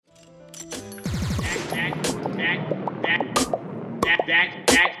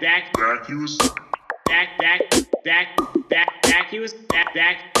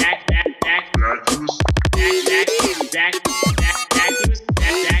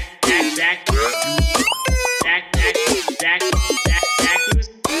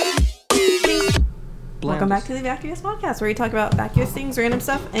Welcome back to the Vacuous Podcast, where we talk about vacuous things, random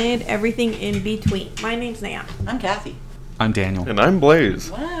stuff, and everything in between. My name's Naya. I'm Kathy. I'm Daniel. And I'm Blaze.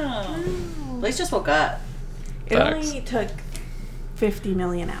 Wow. Blaze just woke up. It only took 50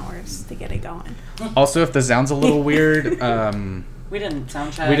 million hours to get it going. Also, if the sound's a little weird, we didn't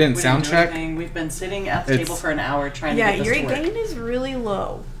sound check. We didn't sound check. We've been sitting at the table for an hour trying to get this to work. Yeah, your gain is really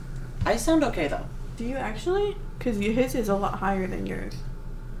low. I sound okay, though. Do you actually? Because his is a lot higher than yours.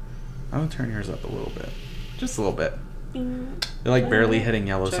 I'll turn yours up a little bit. Just a little bit. You're You're like barely hitting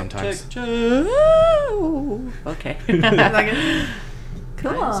yellow sometimes. Okay.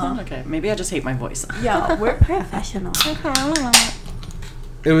 Cool. I sound okay. Maybe I just hate my voice. Yeah, we're professional.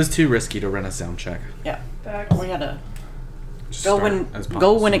 It was too risky to run a sound check. Yeah. We had to Just go start when as it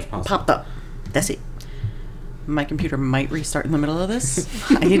possible. popped up. That's it. My computer might restart in the middle of this.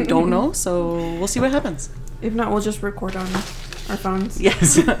 I don't know, so we'll see what happens. If not, we'll just record on our phones.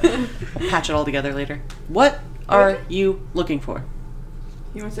 Yes. Patch it all together later. What are you looking for?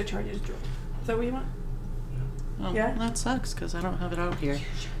 He wants to charge his drill. Is that what you want? Oh, Yeah? That sucks because I don't have it out here.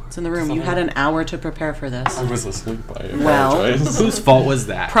 It's in the room. You had an hour to prepare for this. I was asleep. I Well. apologize. Whose fault was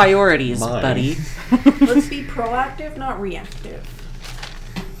that? Priorities, Mine. buddy. Let's be proactive, not reactive.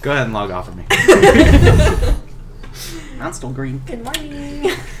 Go ahead and log off of me. I'm still green. Good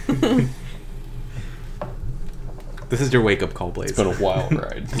morning. This is your wake-up call, Blaze. It's been a wild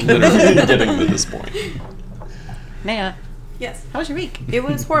ride. Literally getting to this point. Naya, Yes. how was your week? It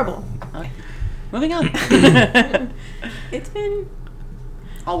was horrible. Okay. Moving on. It's been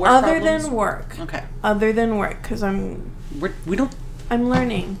All work other problems? than work. Okay. Other than work, because I'm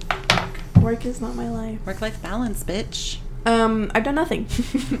learning. Work is not my life. Work-life balance, bitch. I've done nothing.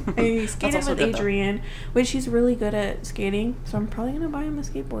 I skated also with good, though. Adrian, which he's really good at skating, so I'm probably gonna buy him a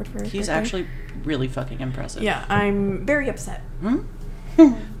skateboard for his He's birthday. actually really fucking impressive. Yeah, I'm very upset.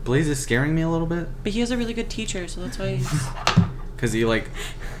 Blaze is scaring me a little bit. But he has a really good teacher, so that's why he's... Because he, like,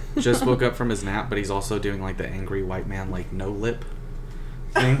 just woke up from his nap, but he's also doing, like, the angry white man, like, no lip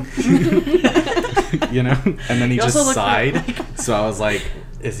thing. You know? And then he also just look sighed. So I was like,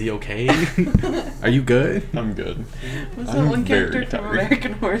 is he okay? Are you good? I'm good. What's that I'm one character very from tired.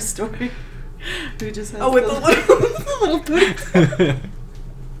 American Horror Story? Who just has With the little booty.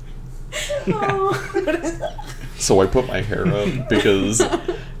 Oh. So I put my hair up because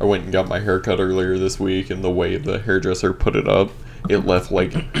I went and got my hair cut earlier this week, and the way the hairdresser put it up, it left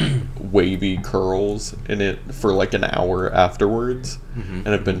like wavy curls in it for like an hour afterwards. And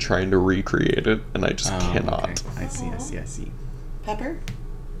I've been trying to recreate it, and I just cannot. Okay. I see. Pepper?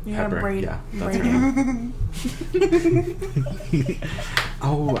 You gotta Pepper, braid. yeah, that's braid me. it.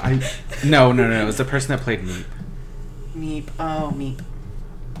 Oh, No, it was the person that played Meep. Meep. Oh, Meep.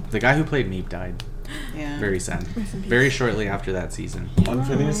 The guy who played Meep died. Yeah. Very sad. Very shortly after that season. On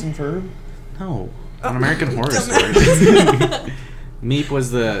Phineas and Ferb? No. On American Horror Story. Meep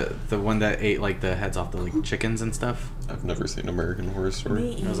was the one that ate like the heads off the like chickens and stuff. I've never seen American Horror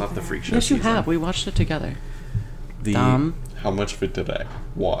Story. It was off the Freak Show Yes, you season. have. We watched it together. The How much of it did I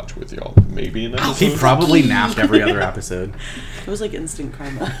watch with y'all? Maybe an episode? he probably napped every other episode. It was like instant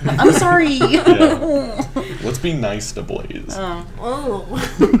karma. I'm sorry. Yeah. Let's be nice to Blaze. Oh.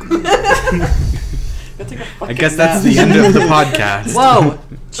 Go take a I fucking guess that's nap. the end of the podcast. Whoa.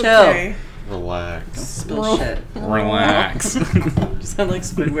 Chill. Okay. Relax. Spill shit. Relax. You sound like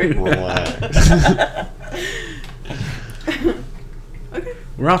Squidward. Relax. Okay.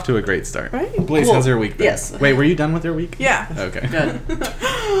 We're off to a great start. Right. Blaze, Cool. how's your week been? Yes. Wait, were you done with your week? Yeah. Okay. Good.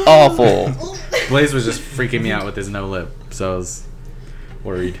 Awful. Blaze was just freaking me out with his no lip, so I was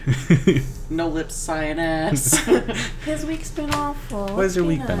worried. No lips, cyanus. His week's been awful. Why has your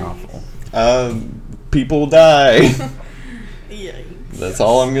week been awful? People die. Yikes. That's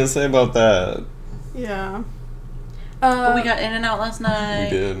all I'm gonna say about that. Yeah. But we got In and Out last We night.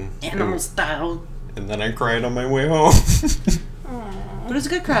 did. Animal style. And then I cried on my way home. But it was a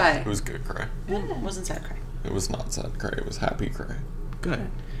good cry. It was a good cry. It wasn't sad cry. It was not sad cry. It was happy cry. Good.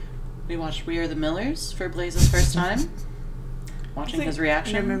 We watched We Are the Millers for Blaze's first time. Watching his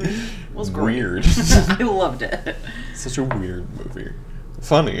reaction was great. Weird. I loved it. Such a weird movie.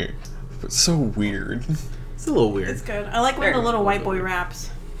 Funny, but so weird. It's a little weird. It's good. I like when Very the little white good. boy raps.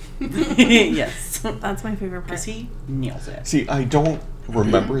 Yes. That's my favorite part. Because he nails it. See, I don't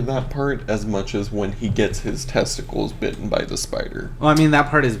remember that part as much as when he gets his testicles bitten by the spider. Well, I mean, that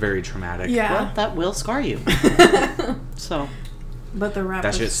part is very traumatic. Yeah. Well, that will scar you. So, But the wrap That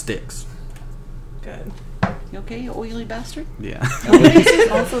was shit sticks. good. You okay, you oily bastard? Yeah.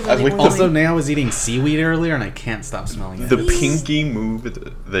 Also I really like- oily. Also, now I was eating seaweed earlier, and I can't stop smelling it. The pinky move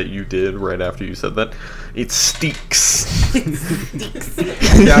that you did right after you said that, it stinks.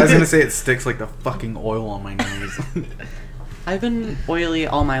 Yeah, I was gonna say it sticks like the fucking oil on my nose. I've been oily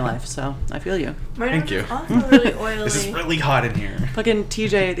all my life, so I feel you. My Thank nose you. is also really oily. This is really hot in here. Fucking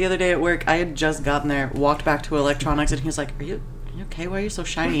TJ, the other day at work, I had just gotten there, walked back to electronics, and he was like, Are you okay? Why are you so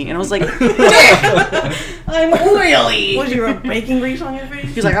shiny? And I was like, I'm oily! Was you rub baking grease on your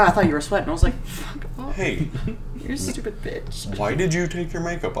face? He's like, I thought you were sweating. I was like, fuck off. Hey, You're a stupid bitch. why did you take your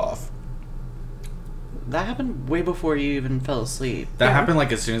makeup off? That happened way before you even fell asleep. That Yeah. happened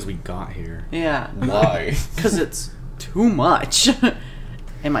like as soon as we got here. Yeah. Why? Because it's too much.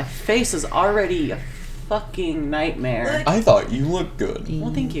 And my face is already a fucking nightmare. Look. I thought you looked good.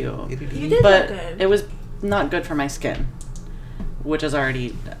 Well, thank you. You did But look good. it was not good for my skin, which is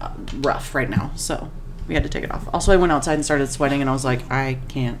already rough right now. So we had to take it off. Also, I went outside and started sweating, and I was like, I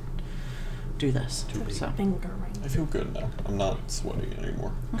can't do this. So Finger ring. I feel good now. I'm not sweaty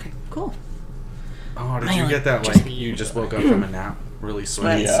anymore. okay, cool. Oh, did I you like get that? just Like, you just woke up from a nap, really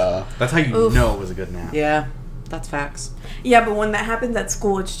sweaty. Sweats. Yeah. That's how you Oof. know it was a good nap. Yeah, that's facts. Yeah, but when that happens at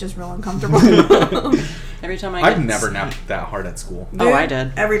school, it's just real uncomfortable. Every time I I've get never napped that hard at school. Oh, I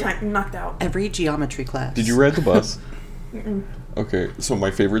did. Every time, knocked out. every geometry class. Did you ride the bus? Mm-mm. Okay, so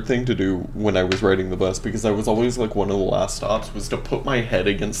my favorite thing to do when I was riding the bus, because I was always like one of the last stops, was to put my head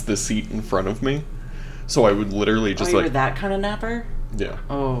against the seat in front of me. So I would literally just you were like, that kind of napper? yeah,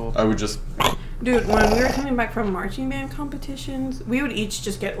 Oh. I would just, Dude, when we were coming back from marching band competitions, we would each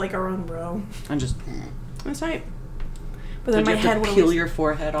just get like our own row. And just That's right. But then did you my have head to would peel always... your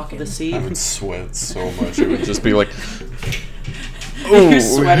forehead off of the seat? I would sweat so much. It would just be like, You're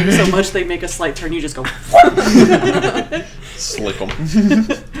sweating so much they make a slight turn. You just go. slick them.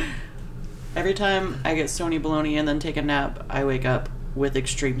 Every time I get Sony baloney and then take a nap, I wake up with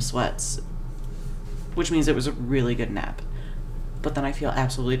extreme sweats, which means it was a really good nap. But then I feel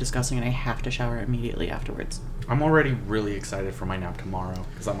absolutely disgusting and I have to shower immediately afterwards. I'm already really excited for my nap tomorrow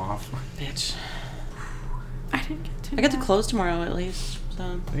because I'm off. Bitch. I didn't get to I get to nap. close tomorrow at least,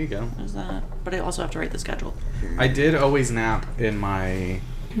 so There you go. there's that. But I also have to write the schedule. I did always nap in my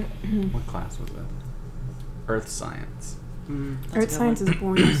what class was it? Earth Science. That's a Earth good science one. is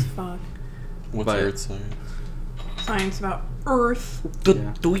boring as fuck. What's But- earth science? Science about Earth,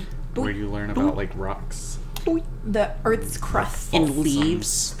 Yeah. Where you learn about like rocks, the Earth's crust, And some leaves.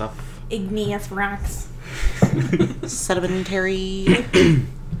 stuff. igneous rocks. Sedimentary. I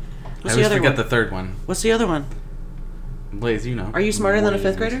What's the always other forget one? the third one. What's the other one? Blaze, you know. Are you smarter than a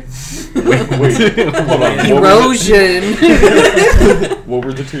fifth grader? Wait, hold on. Erosion. What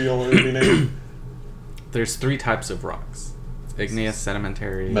were the two y'all already named? There's 3 types of rocks: igneous,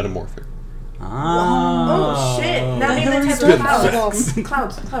 sedimentary. Metamorphic. Oh shit! Now name the type Good. of clouds.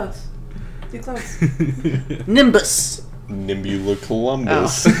 Clouds. Do clouds. Nimbus. Nimbula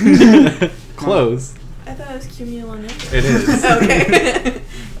Columbus. Close. I thought it was cumulonimbus. It is. Okay.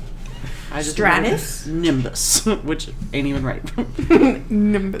 I just Stratus? remembered Nimbus, which ain't even right.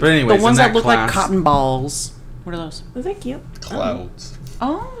 Nimbus. But anyways, The ones in that look like class- cotton balls. What are those? Was that cute? Clouds.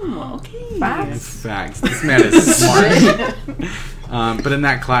 Oh, okay. Facts. Facts. This man is smart. But in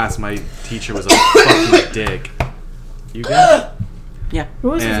that class, my teacher was a fucking dick. You good? Yeah.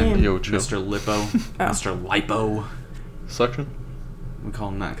 What was his And name? Yo, chill. Mr. Lippo, Oh. Mr. Lipo. Suction? We call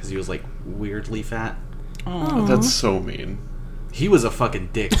him that because he was like weirdly fat. Oh. That's so mean. He was a fucking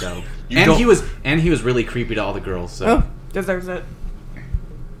dick though, You and don't- he was really creepy to all the girls. So Oh, deserves it.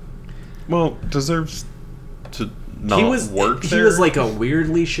 Well, deserves to not he was work he there. was like a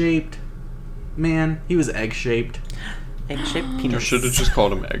weirdly shaped man. He was egg shaped. Egg-shaped You penis. should have just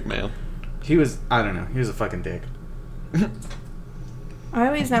called him Eggman. He was I don't know. He was a fucking dick. I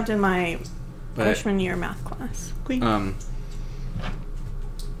always napped in my But freshman year math class.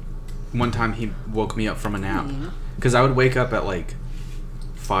 one time he woke me up from a nap Mm-hmm. because I would wake up at like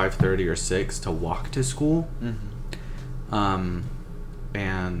 5:30 or 6 to walk to school.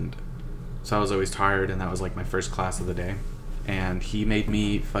 And so I was always tired, and that was like my first class of the day. And he made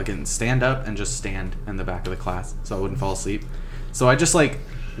me fucking stand up and just stand in the back of the class so I wouldn't fall asleep. So I just like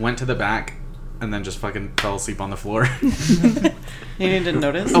went to the back and then just fucking fell asleep on the floor. You didn't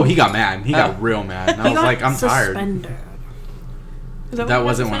notice? Oh, he got mad. He Oh. got real mad. And I He was got like, I'm tired. suspended. Is what That you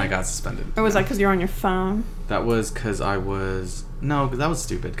wasn't got when I suspended? got suspended. Or was that because you're on your phone? That was because I was... No, that was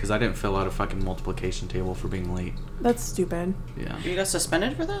stupid because I didn't fill out a fucking multiplication table for being late. That's stupid. Yeah. You got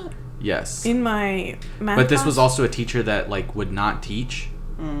suspended for that? Yes. In my math But this class, was also a teacher that like would not teach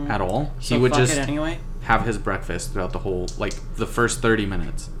at all. He So would fuck just it anyway? have his breakfast throughout the whole, like, the first 30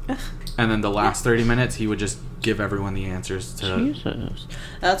 minutes. And then the last 30 minutes, he would just give everyone the answers to... Jesus.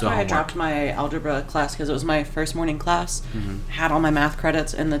 That's the why I homework. dropped my algebra class, because it was my first morning class. Had all my math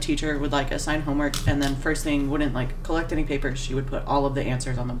credits, and the teacher would, like, assign homework, and then first thing wouldn't, like, collect any papers. She would put all of the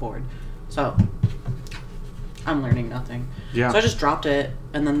answers on the board. So, I'm learning nothing. Yeah. So I just dropped it,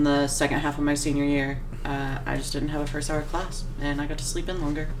 and then the second half of my senior year, I just didn't have a first hour class, and I got to sleep in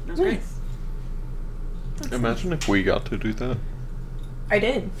longer. It was great. Imagine if we got to do that. I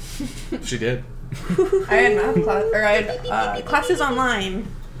did. She did. I had math class, or I had classes online.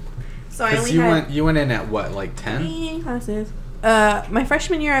 So I Because only had you went in at what, like 10? 3 classes. My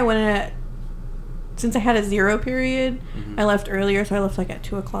freshman year, I went in at, since I had a 0 period, I left earlier, so I left like at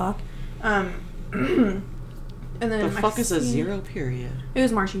 2:00. And then The my fuck is a senior- 0 period? It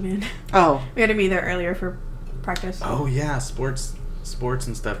was marching band. Oh. We had to be there earlier for practice. Oh, yeah. Sports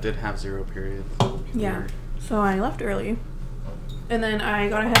and stuff did have 0 periods. Yeah. Weird. So I left early. And then I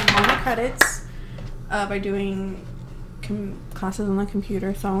got ahead of all my credits by doing classes on the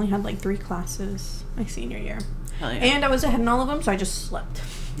computer. So I only had like 3 classes my senior year. Hell yeah. And I was ahead in all of them, so I just slept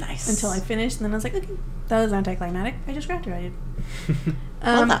Nice. until I finished. And then I was like, okay, that was anticlimactic. I just graduated.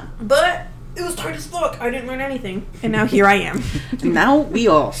 Well done. But it was hard as fuck. I didn't learn anything. And now here I am. Now we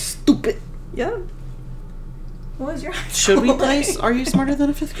all stupid. Yeah. What was your Should we play Are You Smarter Than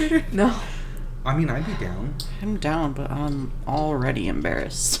a 5th Grader? No. I mean, I'd be down. I'm down, but I'm already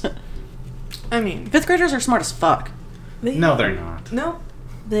embarrassed. I mean, 5th graders are smart as fuck. No, they're not. No,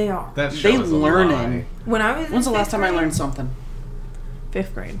 they are. That They shows a learning. lie. When I was in When's the last fifth time I grade- learned something?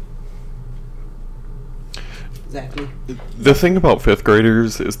 5th grade. Exactly. The thing about 5th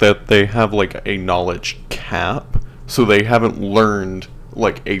graders is that they have like a knowledge cap, so they haven't learned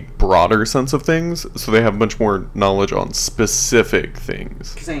like a broader sense of things, so they have much more knowledge on specific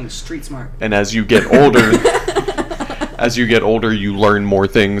things. Because I ain't street smart. And as you get older, you learn more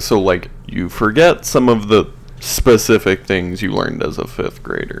things, so like you forget some of the specific things you learned as a 5th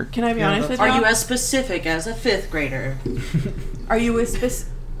grader. Can I be honest with Are you? you as specific as a 5th grader? Are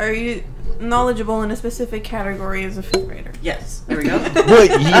you knowledgeable in a specific category as a 5th grader? Yes. There we go. What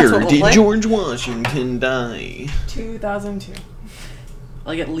That's year what we'll did play. George Washington die? 2002.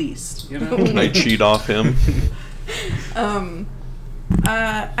 Like, at least, you know? I cheat off him. I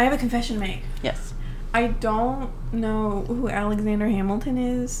have a confession to make. Yes. I don't know who Alexander Hamilton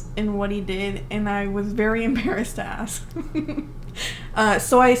is and what he did, and I was very embarrassed to ask.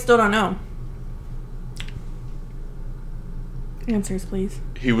 So I still don't know. Answers, please.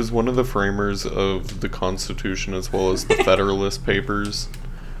 He was one of the framers of the Constitution as well as the Federalist Papers.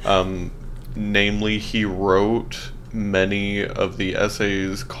 Namely, he wrote many of the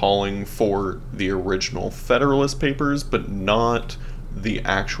essays calling for the original Federalist Papers, but not the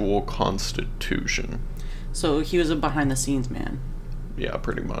actual Constitution. So he was a behind-the-scenes man. Yeah,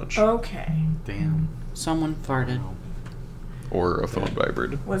 pretty much. Okay. Damn. Someone farted. Or a phone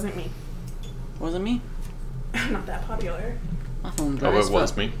vibrated. Wasn't me. Wasn't me? Not that popular. My phone dry Oh, as it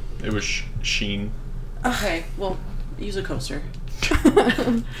was fuck. me. It was Sheen. Okay, well, use a coaster.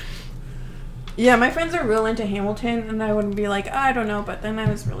 Yeah, my friends are real into Hamilton, and I would be like, I don't know, but then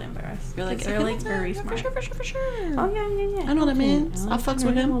I was really embarrassed. You're like, 'cause they're okay, like that's very it. smart. For sure. Oh yeah. I know what that Hamilton. means. I fucks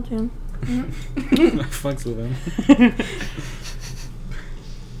with him. Hamilton. Fucks with him.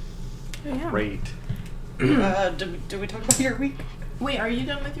 Yeah. Great. Did we talk about your week? Wait, are you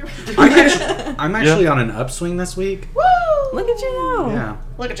done with your? I'm actually on an upswing this week. Woo! Look at you now. Yeah.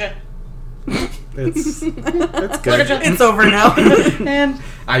 Look at you. It's good. Look at you. It's over now. And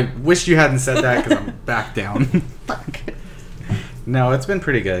I wish you hadn't said that because I'm back down. fuck. No, it's been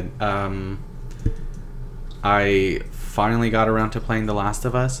pretty good. I finally got around to playing The Last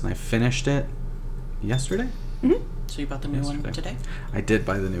of Us, and I finished it yesterday. So you bought the new one Yesterday. today? I did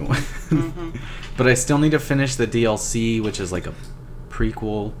buy the new one. Mm-hmm. But I still need to finish the DLC, which is like a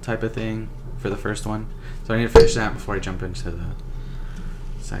prequel type of thing for the first one. So I need to finish that before I jump into the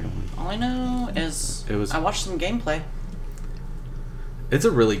second one. All I know is I watched some gameplay. It's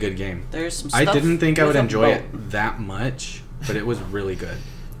a really good game. There's some I stuff didn't think I would with a enjoy boat. it that much, but it was really good.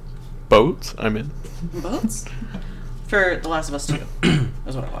 Boats? I'm in. Boats? For The Last of Us 2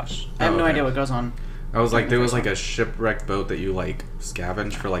 is what I watched. I have Oh, no okay. idea what goes on. I was like, there was like a shipwrecked boat that you like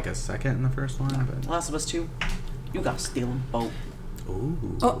scavenged for like a second in the first one. The Last of Us 2, you gotta steal a boat. But...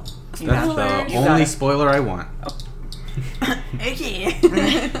 Ooh. Oh, You That's got the it. You only got it. spoiler I want. okay.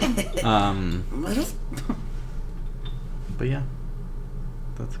 But yeah,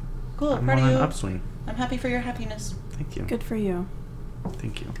 that's Cool, I'm proud on of an you. upswing. I'm happy for your happiness. Thank you. Good for you.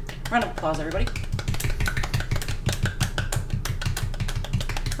 Thank you. Round of applause, everybody.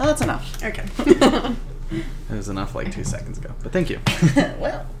 Oh, that's enough. Okay. It was enough like 2 seconds ago. But thank you.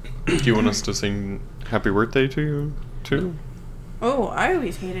 Well. Do you want us to sing happy birthday to you, too? Oh, I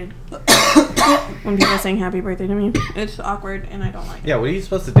always hated when people sing happy birthday to me. It's awkward and I don't like it. Yeah, what are you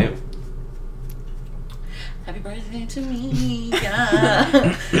supposed to do? Happy birthday to me.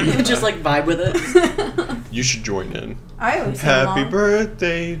 Yeah. Just like vibe with it. You should join in. I always sing Happy along.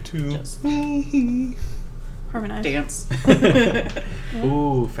 birthday to Just me. Harmonize. dance.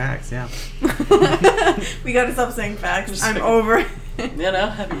 Ooh, facts, yeah. We gotta stop saying facts. Just I'm like- over it. You know,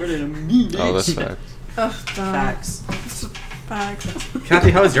 happy birthday to me. Bitch. Oh, that's fact. Ugh, Facts. Facts.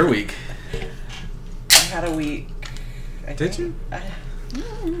 Kathy, how was your week? I had a week. Did you? I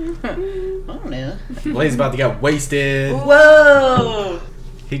don't know. Blaze about to get wasted. Whoa!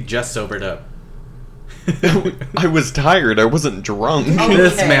 He just sobered up. I was tired. I wasn't drunk. Oh,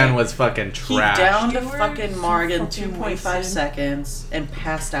 This okay. man was fucking He trash. downed a You were fucking so marg in fucking 2.5 wasted. seconds and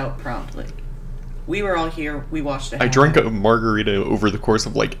passed out promptly. We were all here. We watched it. I happen. drank a margarita over the course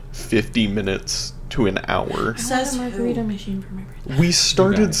of like 50 minutes to an hour. Says I want a margarita who? machine for my birthday. We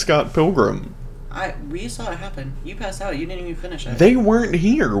started Scott Pilgrim. We saw it happen. You passed out. You didn't even finish it. They weren't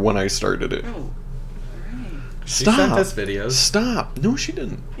here when I started it. Oh. Alright. She Stop. sent us videos. Stop. No, she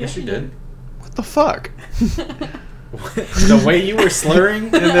didn't. Yes, she did. What the fuck? The way you were slurring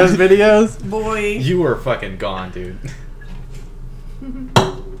in those videos, Boy. you were fucking gone, dude.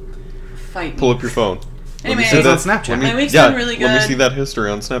 Fight me. Pull up your phone. Anyway, It's on Snapchat. Let me, My week's yeah, been really Let me good. see that history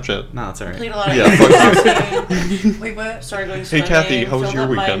on Snapchat. No, it's alright. Played a lot of Yeah, Animal fuck Crossing. Wait, what? Started going Hey, swimming. Kathy, how was filled your up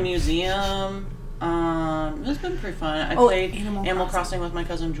my weekend? museum. It's been pretty fun. I Oh, played Animal Animal Crossing. Crossing with my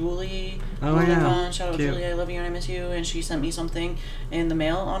cousin Julie. Oh, Really yeah. fun. Shout out Cute. Julie, I love you and I miss you. And she sent me something in the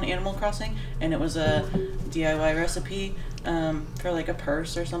mail on Animal Crossing, and it was a DIY recipe for like a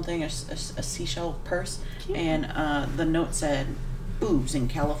purse or something, a seashell purse. Cute. And the note said, "Boobs in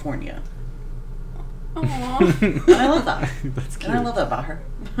California." Aww. And I love that. That's cute. And I love that about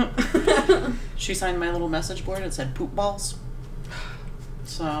her. She signed my little message board. It said "poop balls."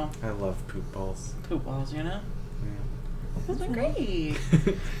 So I love poop balls. poop balls, you know. Yeah. It's been great.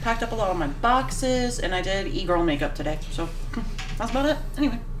 Packed up a lot of my boxes, and I did e-girl makeup today. So that's about it.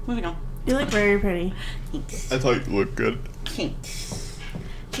 Anyway, moving on. You look very pretty. Thanks. I thought you looked good. Thanks.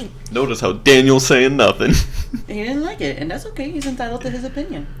 Notice how Daniel's saying nothing. He didn't like it, and that's okay. He's entitled to his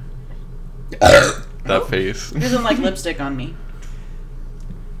opinion. That face. He doesn't like lipstick on me.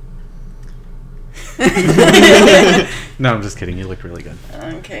 No, I'm just kidding. You look really good.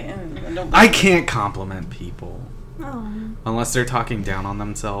 Okay. And don't I can't compliment people Oh. unless they're talking down on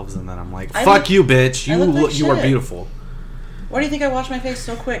themselves, and then I'm like, I "Fuck look- you, bitch! I You look like you are shit. beautiful. Why do you think I washed my face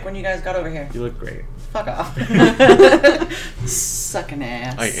so quick when you guys got over here? You look great." Fuck off. Sucking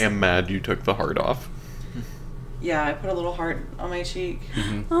ass. I am mad you took the heart off. Yeah, I put a little heart on my cheek,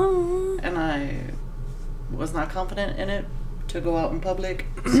 Mm-hmm. Oh. and I was not confident in it to go out in public,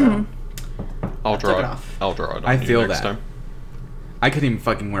 so I'll I draw took it. it off. I'll draw it on I you feel next that. time. I couldn't even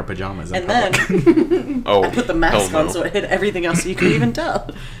fucking wear pajamas in And public. then Oh, I put the mask hell on no. so it hid everything else so you couldn't even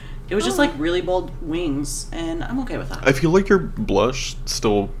tell. It was just like really bold wings, and I'm okay with that. I feel like your blush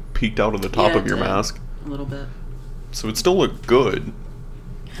still peeked out of the top Yeah, of your it did. mask, A little bit. so it still looked good.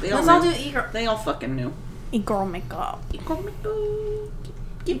 They Let's all all knew. do e-girl. They all fucking knew. E-girl makeup.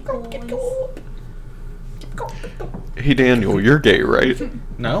 Hey Daniel, you're gay, right?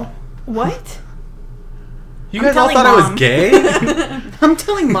 No, What? you I'm guys all telling thought I Mom. was gay. I'm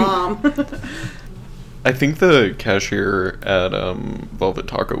telling Mom. I think the cashier at Velvet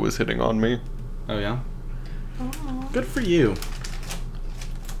Taco was hitting on me. Oh yeah, Oh. good for you.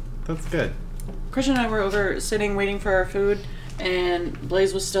 That's good. Christian and I were over sitting waiting for our food, and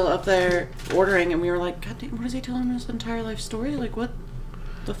Blaze was still up there ordering, and we were like, God damn, what is he telling us entire life story? Like, what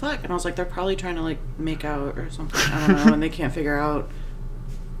the fuck? And I was like, they're probably trying to, like, make out or something. I don't know, and they can't figure out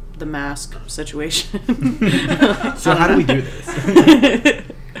the mask situation. So how do we do this?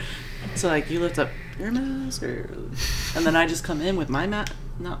 So, like, you lift up your mask, and then I just come in with my mask.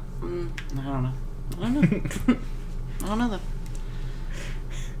 No, I don't know. I don't know. I don't know, though.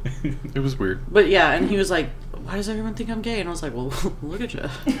 It was weird. But yeah, and he was like, why does everyone think I'm gay? And I was like, well, look at you.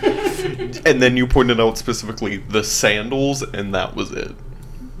 And then you pointed out specifically the sandals, and that was it.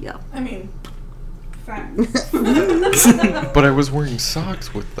 Yeah. I mean, facts. But I was wearing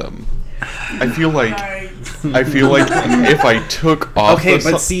socks with them. I feel like Nice. if I took off Okay,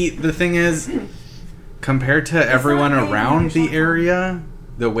 the but see, the thing is, compared to everyone not gay, around the you're so area,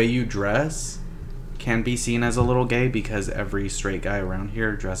 the way you dress can be seen as a little gay because every straight guy around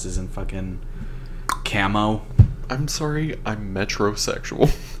here dresses in fucking camo. I'm sorry, I'm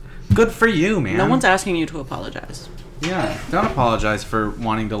metrosexual. Good for you, man. No one's asking you to apologize. Yeah, don't apologize for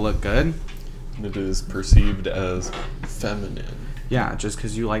wanting to look good. It is perceived as feminine. Yeah, just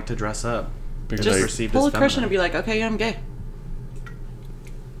because you like to dress up. Because Just perceived pull as a Christian feminine. and be like, okay, I'm gay.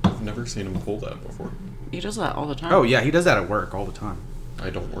 I've never seen him pull that before. He does that all the time. Oh, yeah, he does that at work all the time. I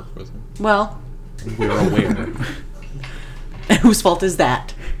don't work with him. Well, We're aware. whose fault is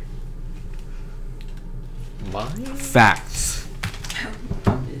that? Mine? Facts.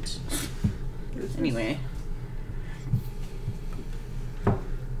 Anyway,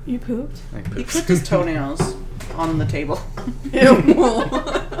 You pooped? Like he poops. clipped his toenails on the table.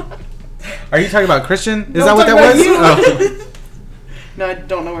 Are you talking about Christian? Is No, that what I'm that talking was? about you. No, I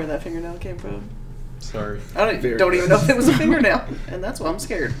don't know where that fingernail came from. Sorry. I don't even know if it was a fingernail, and that's why I'm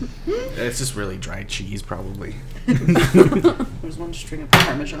scared. It's just really dry cheese, probably. There's one string of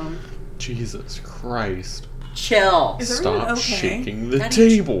Parmesan. Jesus Christ. Chill. Is everyone Stop okay? shaking the Daddy,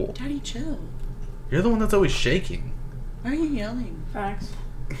 table. Daddy, chill. You're the one that's always shaking. Why are you yelling? Facts.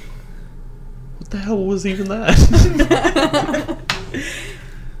 What the hell was even that?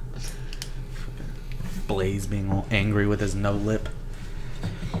 Blaze being all angry with his no lip.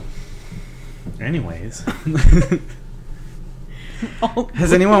 Anyways.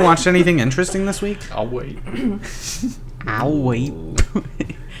 Has anyone watched anything interesting this week? I'll wait. I'll wait.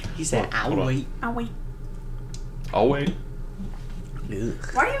 He said, Hold I'll on. wait. Oh, wait. I'll wait. Why do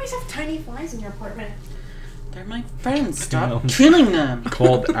you always have tiny flies in your apartment? They're my friends. Stop Damn. killing them.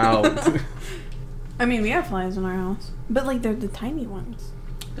 Called out. I mean, we have flies in our house. But, like, they're the tiny ones.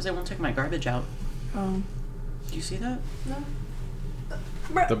 Because they won't take my garbage out. Oh. Do you see that? No.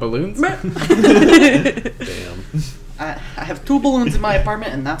 The balloons? Damn. I have 2 balloons in my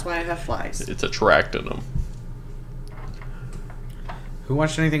apartment, and that's why I have flies. It's attracting them. Who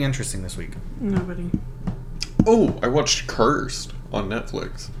watched anything interesting this week? Nobody. Oh, I watched Cursed on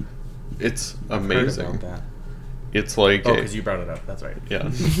Netflix. It's Heard amazing. about that. It's like Oh, a- because you brought it up. That's right. yeah.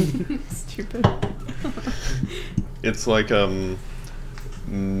 Stupid. It's like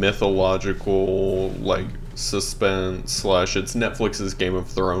mythological like suspense / it's Netflix's Game of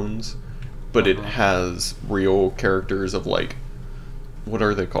Thrones, but it has real characters of like what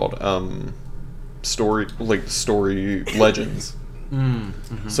are they called? Story legends.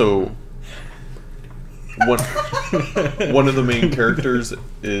 Mm-hmm. So one of the main characters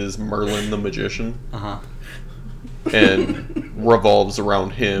is Merlin the Magician, Uh-huh. and revolves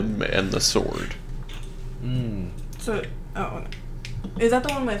around him and the sword. Mm. So, oh. Is that the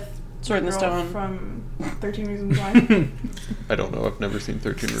one with Sword in the girl Stone. from 13 Reasons Why? I don't know. I've never seen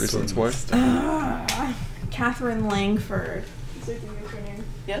 13 Reasons Why. Catherine Langford. Is that her name?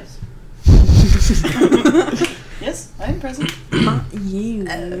 Yes? Yes, I am present. Not you.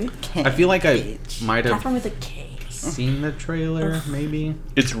 I feel like I might have Catherine with a K. seen the trailer, maybe.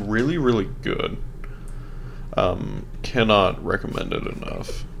 It's really, really good. Cannot recommend it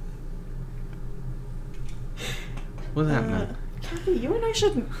enough. What's happening? Kathy, you and I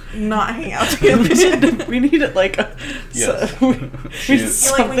should not hang out together. We need it like a, Yes. we need She's-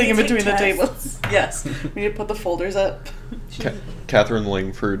 something Like when you in take between the tests. tables. Yes. We need to put the folders up. Catherine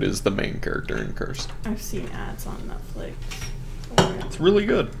Langford is the main character in Cursed. I've seen ads on Netflix. It's really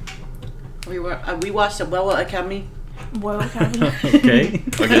good. We watched the Wella Academy. Well, Kathy. Okay.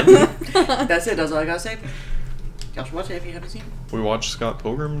 Again, That's it. That's all I gotta say. Y'all should watch it if you haven't seen it. we watched Scott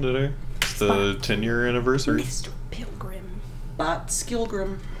Pilgrim today. It's the 10-year anniversary. Mr. Pilgrim. Bot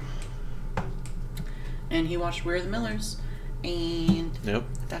Skilgrim. And he watched We're the Millers. And Yep.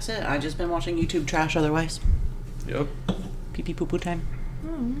 that's it. I just been watching YouTube trash otherwise. Yep. Pee pee poo poo time. I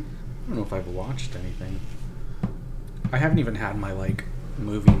don't know if I've watched anything. I haven't even had my like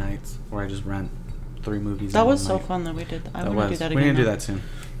movie nights where I just rent 3 movies. That in was one so night. fun that we did. I That want to was. do that We again. need to do now. that soon.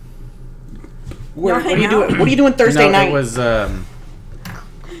 What are hang you out? doing? What are you doing Thursday no, night? it was. Okay.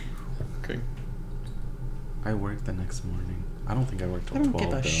 I worked the next morning. I don't think I worked till I don't 12.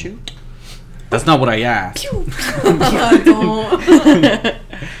 give a though. shoot. That's not what I asked. Don't.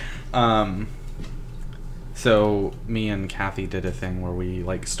 So me and Kathy did a thing where we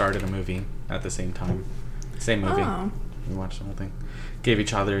like started a movie at the same time. Same movie. Oh. We watched the whole thing. Gave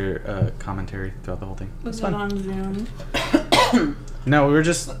each other commentary throughout the whole thing. It Was was it fun. on Zoom? No, we were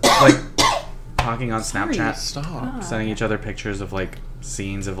just like talking on Sorry. Snapchat, Stop. Ah. sending each other pictures of like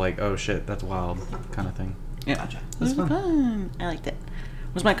scenes of like, oh shit, that's wild, kind of thing. Yeah. Gotcha. It was fun. fun. I liked it.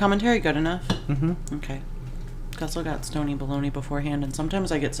 Was my commentary good enough? Mm-hmm. Okay. Also got Stony Baloney beforehand, and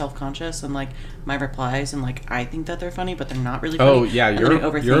sometimes I get self-conscious and like my replies, and like I think that they're funny, but they're not really funny. Oh yeah, and then I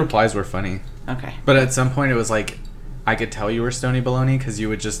your overthink. replies were funny, Okay. but at some point it was like I could tell you were Stony Baloney because you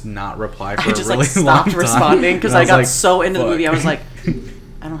would just not reply for I just a really like long stopped time. responding because And I was got like, so into the "Fuck." movie. I was like,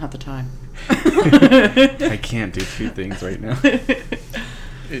 I don't have the time. I can't do 2 things right now.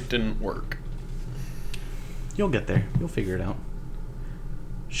 It didn't work. You'll get there. You'll figure it out.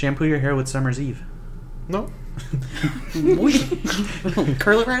 Shampoo your hair with Summer's Eve. No.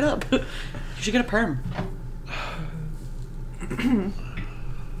 Curl it right up. You should get a perm. Do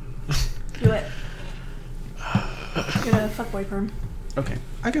it. Get a fuckboy perm. Okay.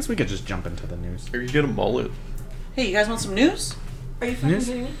 I guess we could just jump into the news. Or you get a mullet. Hey, you guys want some news? Are you fucking News?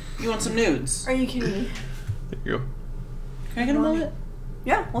 kidding me? You want some nudes? Are you kidding me? There you go. Can I get a mullet?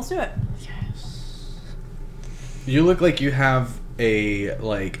 Yeah, let's do it. You look like you have a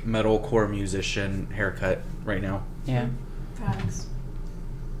like metalcore musician haircut right now. Yeah. Facts.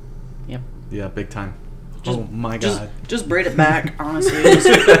 Yep. Yeah, big time. Just- oh my Just, god. just braid it back, honestly.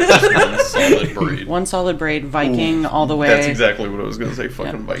 One solid braid. One solid braid, Viking Ooh, all the way. That's exactly what I was gonna say. Yep,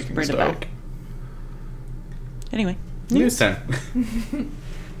 Fucking just Viking braid it style. back. Anyway. News time.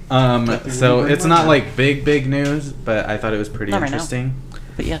 So it's not like big news, but I thought it was pretty Not right now. interesting.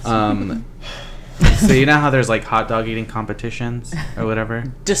 But yes. So you know how there's like hot dog eating competitions or whatever?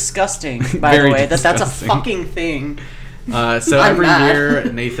 Disgusting, by Very the way. That's a disgusting. fucking thing. So I'm every mad. year,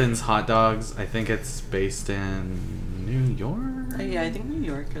 Nathan's Hot Dogs, I think it's based in New York? Yeah, I think New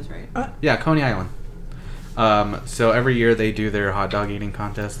York is right. Yeah, Coney Island. So every year they do their hot dog eating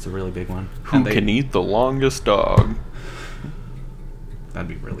contest. It's a really big one. Who And they- can eat the longest dog? That'd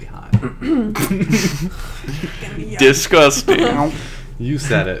be really hot. Disgusting. You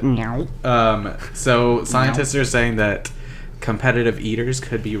said it. No. So scientists are saying that competitive eaters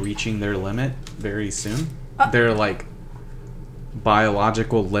could be reaching their limit very soon. Their like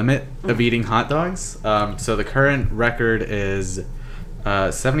biological limit of eating hot dogs. So the current record is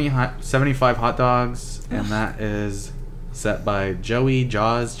 75 hot dogs, and that is set by Joey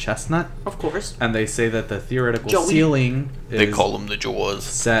Jaws Chestnut. Of course. And they say that the theoretical Joey. ceiling is They call them the Jaws.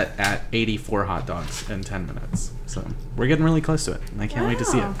 set at 84 hot dogs in 10 minutes. So we're getting really close to it, and I can't wait to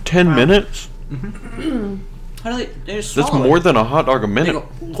see it. Wow. 10 minutes? How do they just That's swallow more it? than a hot dog a They minute. go,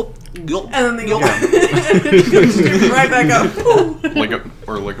 gulp, gulp, And then they go gulp. right back up. Like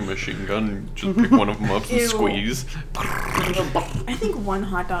a machine gun. Just pick one of them up and Ew. squeeze. I think one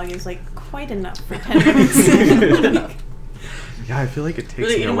hot dog is like quite enough for 10 minutes. Yeah, I feel like it takes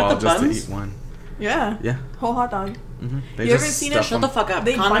Really, me eat a 'em with while the just to buns? eat one. Yeah. Yeah. Whole hot dog. They You just ever seen it? stuff Shut them. the fuck up.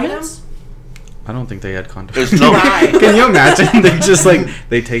 They bite Condiments? I don't think they had condiments. There's no. Right. Can you imagine? They just like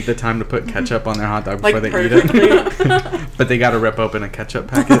they take the time to put ketchup on their hot dog Like, before they perfectly. eat it, but they got to rip open a ketchup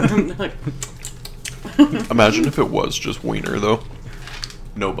packet. Like, Imagine if it was just wiener, though.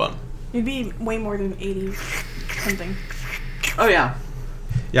 No bun. It'd be way more than 80 something. oh yeah.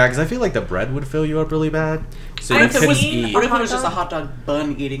 Yeah, because I feel like the bread would fill you up really bad, so What you if it couldn't was? eat. What if it hot was just a dog? hot dog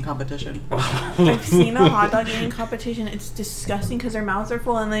bun eating competition? I've seen a hot dog eating competition. It's disgusting because their mouths are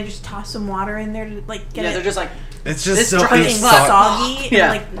full and they just toss some water in there to like get Yeah, it they're just like It's just It's so dry it's as fucking fuck. soggy.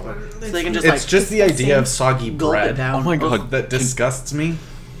 Yeah. And, like, So they can just It's like just the idea of soggy gulp it bread down. Oh my god. that disgusts me.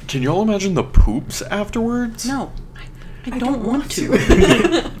 Can y'all imagine the poops afterwards? No, I don't want to.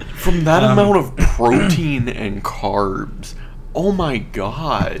 From that Um, amount of protein and carbs. Oh my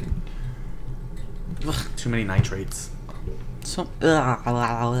god. Too many nitrates. So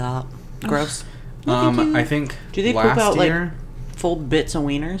gross. I think Do they poop last out, like, year. Full bits of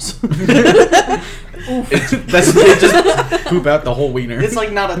wieners. That's they just poop out the whole wiener. It's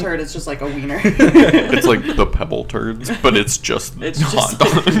like not a turd. It's just like a wiener. It's like the pebble turds, but it's just It's hot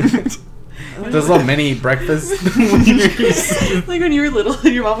just- dogs. Those little mini breakfast wieners. Like when you were little,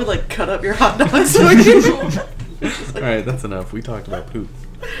 your mom would like cut up your hot dogs for you. All right, that's enough. We talked about poop.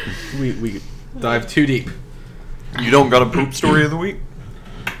 We dive too deep. You don't got a poop story of the week?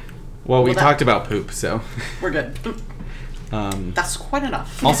 Well, we Well, that- talked about poop, so. We're good. That's quite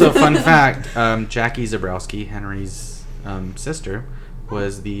enough. Also, fun fact: Jackie Zabrowski, Henry's sister,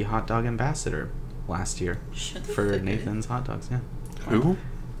 was the hot dog ambassador last year Shut the for fuck up. Nathan's Hot Dogs. Yeah, Who?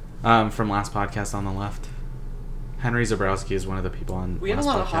 from last podcast on the left. Henry Zabrowski is one of the people on. We have a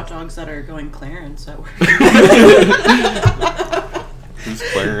last lot of podcast. hot dogs that are going Clarence at work. Who's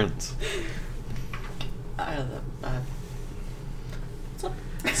Clarence? What's up?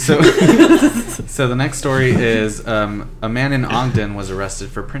 So, so the next story is a man in Ogden was arrested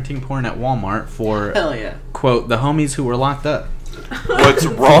for printing porn at Walmart for Hell yeah. quote the homies who were locked up. What's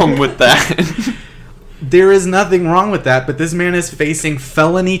wrong with that? There is nothing wrong with that, but this man is facing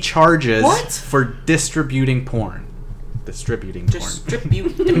felony charges What? for distributing porn. Distributing porn.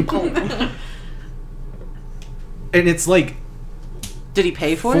 Distribute them porn. And it's like Did he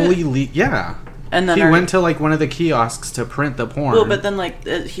pay for fully it? yeah. And then He are- went to like one of the kiosks to print the porn. Well, but then like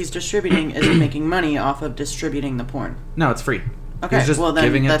he's distributing, is he making money off of distributing the porn? no, it's free. Okay, He's just well then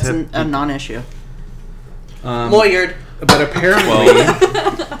giving it that's to a non-issue. um, Lawyered. But apparently,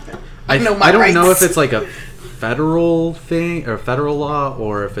 I know my don't know rights. if it's like a federal thing or federal law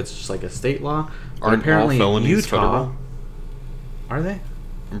or if it's just like a state law. But Aren't apparently all in felonies Utah, federal? are they?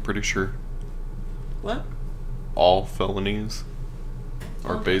 I'm pretty sure What? all felonies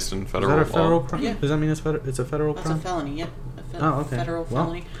are Okay. based in Is federal that a federal law. crime? Yeah. Does that mean it's a federal That's a crime? felony, yep. Oh, okay. Federal Well,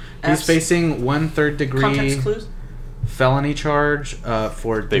 felony. He's facing 1/3 degree Context clues? felony charge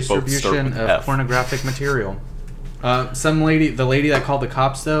for They both start distribution with of F. pornographic material. The lady that called the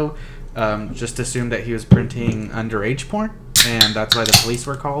cops though, just assumed that he was printing underage porn, and that's why the police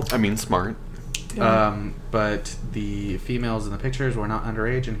were called. I mean, smart. But the females in the pictures were not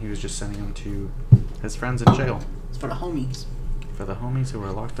underage, and he was just sending them to his friends in jail It's for the homies. for the homies who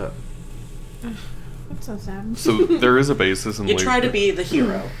were locked up. That's so sad. So there is a basis in You try to be the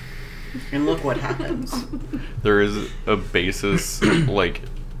hero, and look what happens. there is a basis like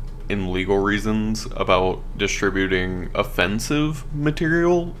in legal reasons about distributing offensive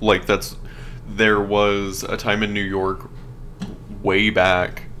material. Like there was a time in New York way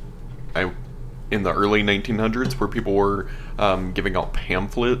back in the early 1900s where people were giving out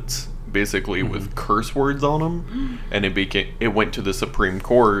pamphlets basically with curse words on them, and it went to the Supreme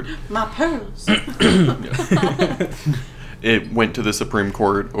Court. My pearls. It went to the Supreme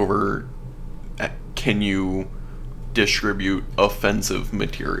Court over can you distribute offensive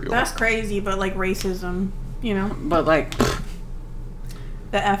material. That's crazy, but like racism, you know? But like,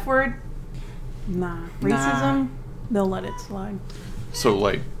 The F word? Nah. Racism? They'll let it slide. So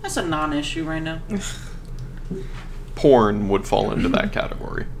like that's a non-issue right now. porn would fall into that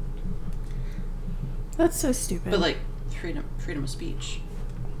category. That's so stupid. But like, freedom of speech.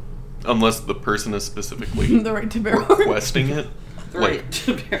 Unless the person is specifically the right to bear requesting it. The Like right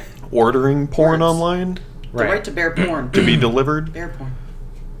to bear. ordering porn Words. online The right to bear porn. to be delivered Bear porn.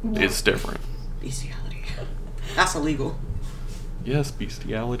 is different. Bestiality. That's illegal. Yes,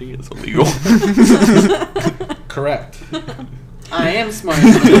 bestiality is illegal. Correct. I am smarter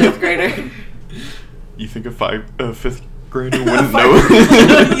than a 5th grader. You think a fifth grader wouldn't know?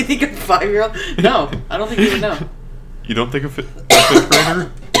 You think a 5-year-old? No, I don't think you would know. You don't think a fifth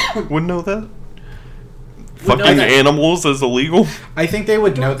grader would know that? know Fucking that- animals is illegal? I think they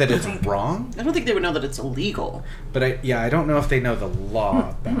would know that it's wrong, I don't think they would know that it's illegal. but I don't know if they know the law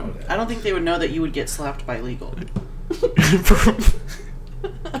about it. I don't think they would know that you would get slapped by legal.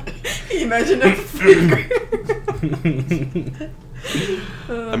 Imagine a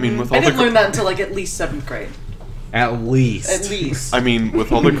I mean, with all I didn't the learn that until like at least 7th grade. At least. At least. I mean,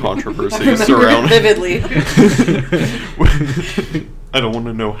 with all the controversy I remember it surrounding vividly. I don't want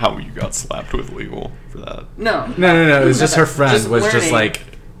to know how you got slapped with legal for that. No. No. It was just her friend Just was just learning. like,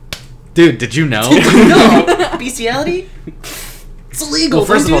 dude, did you know? No. Bestiality? It's illegal. Well,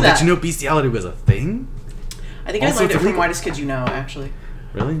 first Don't of all, do that. did you know bestiality was a thing? I think Also, I learned it's it from illegal. Whitest Kids You Know, actually.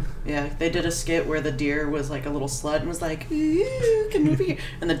 Really? Yeah, they did a skit where the deer was like a little slut and was like, "Ooh, come over here."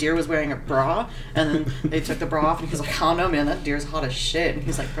 And the deer was wearing a bra, and then they took the bra off, and he was like, "Oh no, man, that deer's hot as shit." And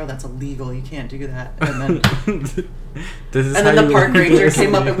he's like, "Bro, that's illegal. You can't do that." And then, This is and how then the you park learn ranger this.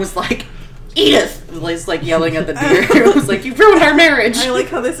 came up and was like, "Edith!" He's like yelling at the deer. It was like, "You've ruined our marriage." I like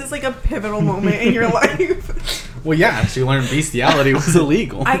how this is like a pivotal moment in your life. Well, yeah, she learned bestiality was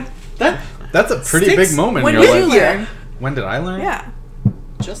illegal. That's a pretty Sticks- big moment When in did your you life. learn? When did I learn? Yeah.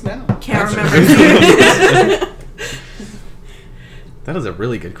 Just now. Can't That's remember. That is a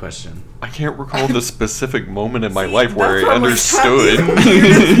really good question. I can't recall the specific moment in my See, life where that's I what was happening.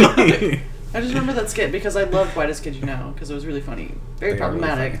 understood. I just remember that skit because I loved Whitest Kid You Know because it was really funny. Very They are really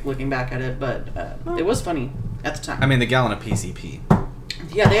problematic funny. looking back at it, but it was funny at the time. I mean, the gallon of PCP.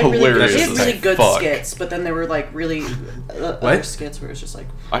 yeah, they had hilarious they had as really good fuck. skits, but then there were like really other What? skits where it was just like,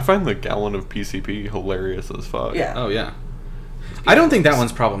 I find the gallon of PCP hilarious as fuck. yeah. Oh, yeah. I don't think that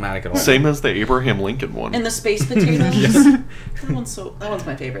one's problematic at all. Same as the Abraham Lincoln one. And the space potatoes. Yeah. That one's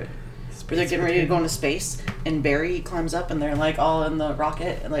my favorite. Where they're getting ready to go into space, and Barry climbs up, and they're like all in the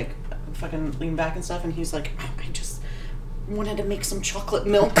rocket, and like fucking lean back and stuff, and he's like, "Oh, I just wanted to make some chocolate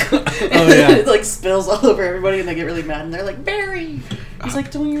milk." And yeah. it like spills all over everybody, and they get really mad, and they're like, "Barry!" He's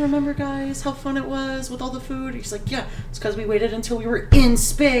like, "Don't you remember, guys, how fun it was with all the food?" He's like, "Yeah, it's because we waited until we were in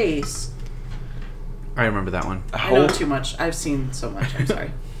space." I remember that one. I know too much. I've seen so much. I'm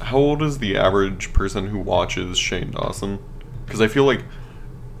sorry. How old is the average person who watches Shane Dawson? Because I feel like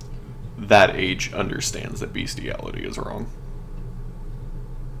that age understands that bestiality is wrong.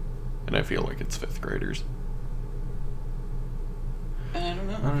 And I feel like it's 5th graders. I don't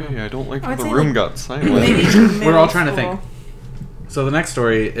know. Okay, I don't like I how would the say, room like, got silent. Maybe We're middle all trying to school. think. So the next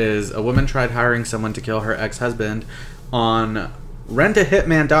story is a woman tried hiring someone to kill her ex-husband on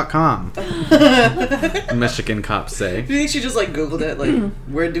rentahitman.com. Michigan cops say. Do you think she just like Googled it? Like,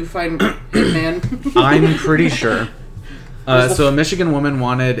 where do you find hitman? I'm pretty sure. So a Michigan woman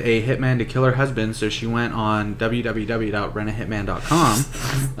wanted a hitman to kill her husband, so she went on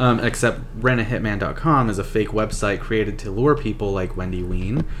www.rentahitman.com. Except rentahitman.com is a fake website created to lure people like Wendy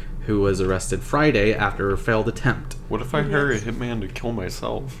Ween, who was arrested Friday after her failed attempt. What if I hire a hitman to kill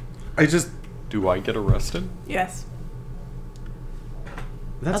myself? Do I get arrested? Yes.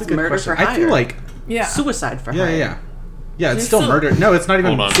 That's a That's good murder question. for I feel hire. like Yeah. Suicide for yeah, hire. yeah. Yeah, it's You're still still- murder. No, it's not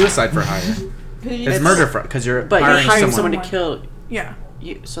even Hold on. suicide for hire. It's murder for because you're But hiring you're hiring someone. someone to kill. Yeah.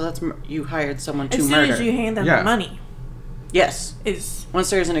 So that's you hired someone to As soon murder. as you hand them Yeah. the money, Yes. is Once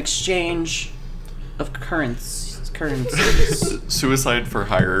there's an exchange of currencies.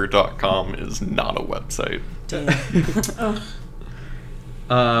 Suicideforhire.com is not a website. Damn.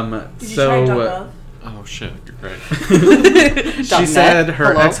 Did you So try .gov? Oh shit, you're right. she .net? said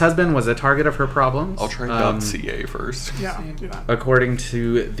her Hello? ex-husband was a target of her problems. I'll try .ca first. Yeah, do that. According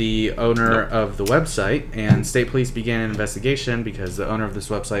to the owner of the website, and state police began an investigation because the owner of this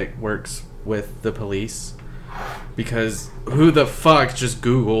website works with the police. Because who the fuck just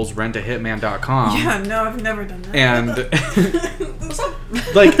Googles rentahitman.com? Yeah, no, I've never done that. And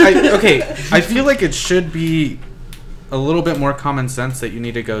I feel like it should be a little bit more common sense that you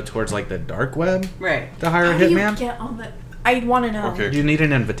need to go towards like the dark web Right. to hire a How do you hitman. get on the? I want to know. Okay. You need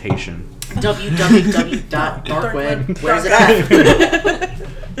an invitation. www.darkweb. Where's it at?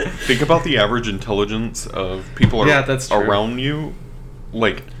 Think about the average intelligence of people Yeah, that's true. around you.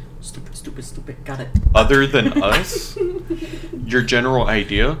 Like, Stupid. Got it. other than us, your general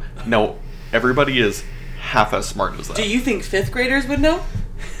idea. Now, everybody is half as smart as that. Do you think 5th graders would know?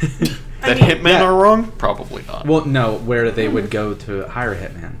 that mean- hitmen Yeah. are wrong? Probably not. Well, no, where they would go to hire a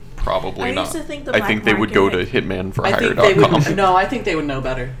hitman. Probably I not. used to think the I black think they would go to market- I think they would. hitmanforhire.com. No, I think they would know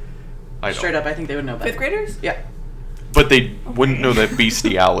better. I don't. Straight up, I think they would know better. 5th graders? Yeah. But they wouldn't know that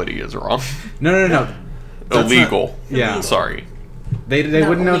bestiality is wrong. No. That's Illegal. not- yeah. Sorry. They Not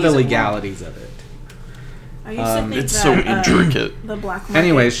wouldn't know the illegal. legalities of it. I used to think It's that, so intricate. The black market.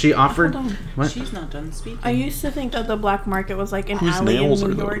 Anyways, she offered. Hold on. What? She's not done speaking. I used to think that the black market was like an Whose alley in nails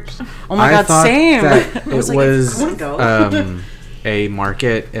New are York. those? Oh my I god, thought same. that I it was like, was I wanna go. a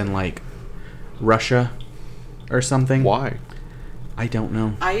market in like Russia or something. Why? I don't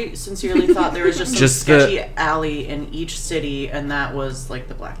know. I sincerely thought there was just some Just the- sketchy alley in each city, and that was like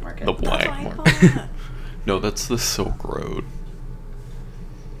the black market. The That's black what I market. thought. No, that's the Silk Road.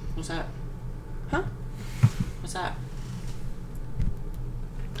 What's that? Huh? What's that?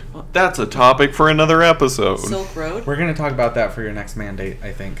 That's a topic for another episode. Silk Road? We're gonna talk about that for your next mandate.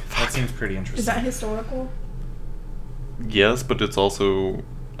 I think that seems pretty interesting. Is that historical? Yes, but it's also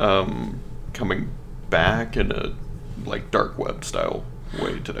coming back in a like dark web style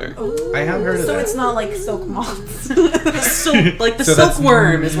way today. Oh. I have heard of So that. it's not like silk moths. Like the So that's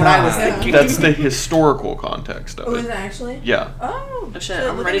silkworm is what I was not- thinking. That's the historical context of Oh, is it. it actually? Yeah. Oh, Oh shit,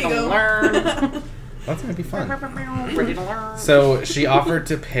 I'm look ready at to you go. learn. That's gonna be fun. Ready to learn. So she offered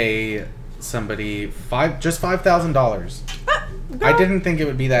to pay somebody $5,000. I didn't think it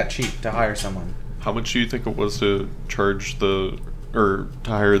would be that cheap to hire someone. How much do you think it was to charge to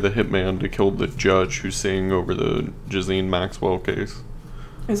hire the hitman to kill the judge who's seeing over the Jazine Maxwell case?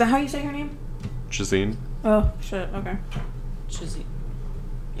 Is that how you say her name? Jazine? Oh, shit. Okay. Chizzy.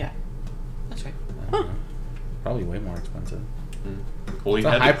 Yeah. That's right. Probably way more expensive. Well, It's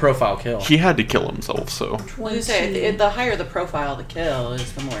a high-profile kill. he had to kill himself, so. Well, you say the higher the profile the kill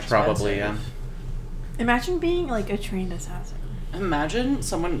is, the more expensive. Probably, yeah. Imagine being like a trained assassin. Imagine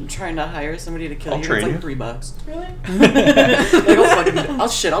someone trying to hire somebody to kill I'll you. train It's like you. $3. Really?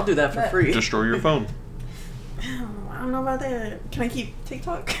 Like, I'll do that for free. Destroy your phone. I don't know about that. Can I keep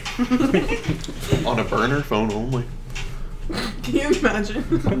TikTok? On a burner phone only. Can you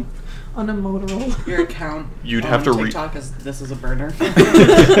imagine? On a Motorola. Your account. You'd on have to TikTok is this is a burner.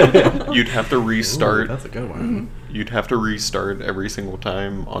 You'd have to restart. Ooh, that's a good one. You'd have to restart every single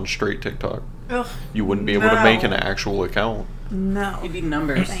time on straight TikTok. Ugh. You wouldn't be able to make an No. actual account. No. It'd be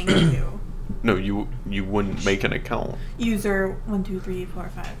numbers. Thank you. No, you wouldn't make an account. User 1 2 3 4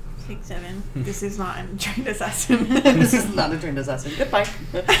 5 6 7. This is not a trained assassin. This is not a trained assassin. Goodbye.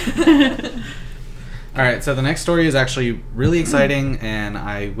 All right, so the next story is actually really exciting, and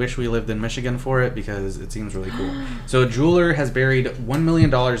I wish we lived in Michigan for it because it seems really cool. So a jeweler has buried $1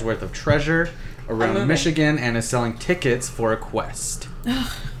 million worth of treasure around moving. Michigan and is selling tickets for a quest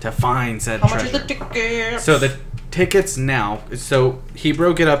to find said How much treasure. is the ticket? So the tickets now, so he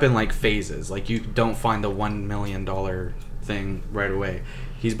broke it up in like phases. Like you don't find the $1 million thing right away.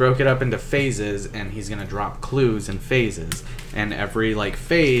 he's broke it up into phases, and he's gonna drop clues in phases, and every like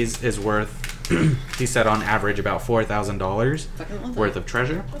phase is worth he said on average about $4,000 Fucking love worth that. of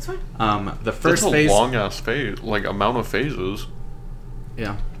treasure. That's fine. The first That's a phase, long ass phase, like amount of phases.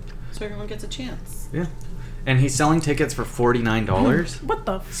 yeah, So everyone gets a chance. yeah, and he's selling tickets for $49. What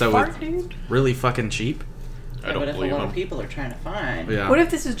the So fuck, it's dude? really fucking cheap. I Yeah, don't but if a believe lot him. of people are trying to find, Yeah. What if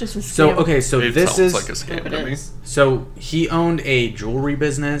this is just a scam? So okay, so It this sounds is like a I scam hope to it me. is. so he owned a jewelry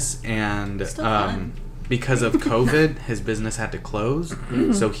business, and Still fun. because of COVID, his business had to close.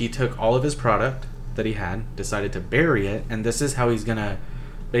 So he took all of his product that he had, decided to bury it, and this is how he's gonna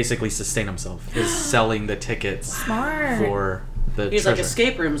basically sustain himself: is selling the tickets Smart. for the He's treasure. like,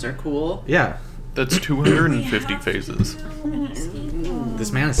 escape rooms are cool. Yeah, That's 250 phases.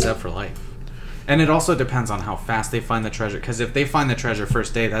 this man is set for life, and it also depends on how fast they find the treasure. Because if they find the treasure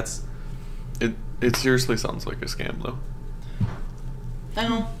first day, that's It seriously sounds like a scam though. I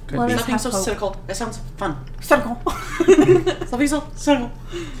know. Let us Stop being have so hope. cynical. That sounds fun. Circle. Stop being so cynical.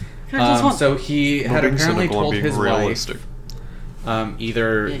 Can I just want- so he had Being apparently cynical and told being his realistic. wife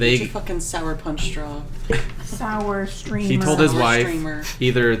either yeah, they get your fucking sour punch straw. Sour streamer. he told his Sour wife streamer.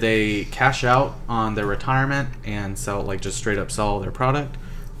 either they cash out on their retirement and sell, like, just straight up sell their product,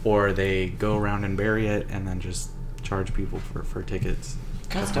 or they go around and bury it and then just charge people for tickets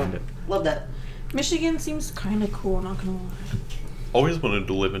to That's find dope. it. Love that. Michigan seems kind of cool, not gonna lie. Always wanted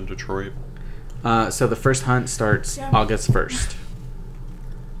to live in Detroit. So the first hunt starts Yeah. August 1st.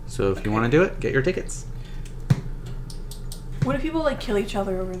 So if you want to do it, get your tickets. What if people like kill each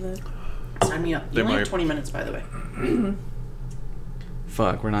other over the? Sign me up. They You only have might. 20 minutes, by the way.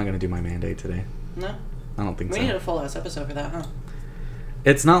 Fuck, we're not gonna do my mandate today. No? I don't think We so. need a full ass episode for that, huh?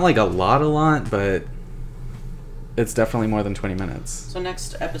 It's not like a lot, but it's definitely more than 20 minutes. So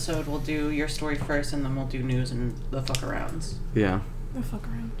next episode we'll do your story first, and then we'll do news and the fuck arounds. Yeah. The fuck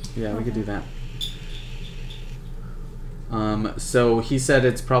around. Yeah, we could do that. So he said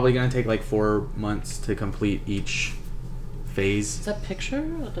it's probably gonna take like 4 months to complete each Is phase. that a picture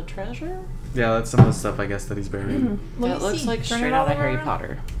of the treasure? Yeah, that's some of the stuff I guess that he's burying. That looks like straight out of Harry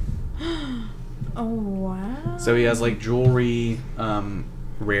Potter. Oh wow. So he has like jewelry,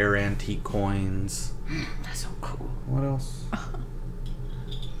 rare antique coins. That's so cool. What else?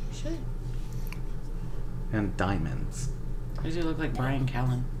 Shit. And diamonds. Does he look like Brian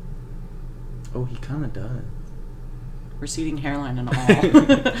Callen? Oh, he kind of does. Receding hairline and all.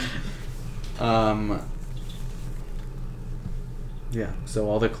 Yeah, so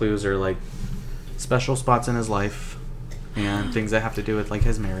all the clues are like special spots in his life and things that have to do with like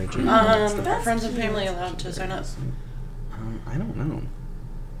his marriage. And all that stuff. Are friends and family allowed to sign up? I don't know.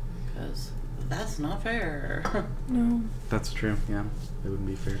 Because that's not fair. No. That's true. Yeah, it wouldn't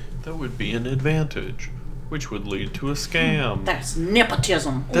be fair. That would be an advantage, which would lead to a scam. That's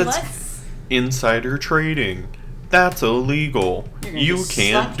nepotism. That's Let's- insider trading. That's illegal. You're gonna You get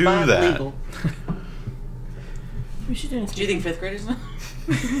can't slapped do by that. legal. We should do this. Do you think fifth graders know?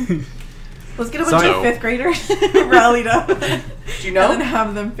 Let's get a So- bunch of fifth graders rallied up. Do you know? And then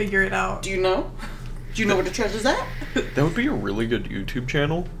have them figure it out. Do you know? Do you know where the treasure's at? That would be a really good YouTube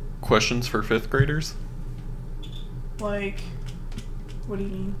channel. Questions for fifth graders. Like, what do you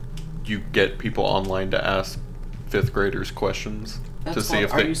mean? You get people online to ask fifth graders questions That's to see called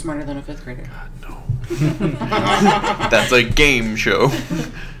if Are they. You Smarter Than a Fifth Grader? No. That's a game show.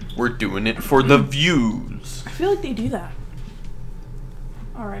 We're doing it for the views. I feel like they do that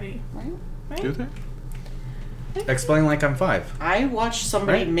already. Right? Right? Do they? Explain like I'm 5. I watched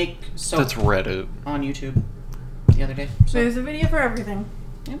somebody Right. make soap That's Reddit. on YouTube the other day. So, There's a video for everything.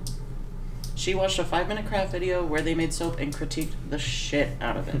 yeah. She watched a 5-minute craft video where they made soap and critiqued the shit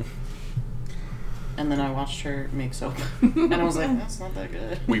out of it. And then I watched her make soap. And I was like, that's not that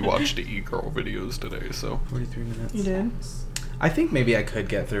good. We watched the e-girl videos today, so 43 minutes. You did? I think maybe I could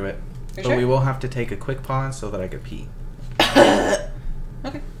get through it. You But sure? we will have to take a quick pause so that I could pee.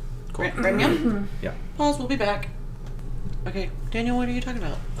 Okay. Cool. Ramian? Yeah. Pause, we'll be back. Okay, Daniel, what are you talking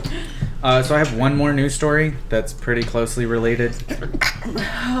about? So I have one more news story that's pretty closely related.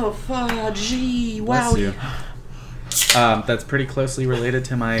 Oh, fudgy. Bless you. Wowie. That's pretty closely related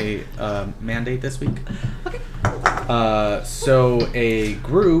to my mandate this week. Okay. So a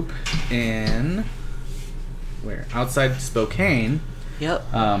group in outside Spokane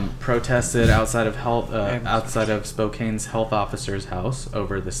Yep. protested outside of Spokane's health officer's house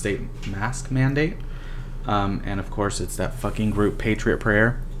over the state mask mandate. And of course, it's that fucking group Patriot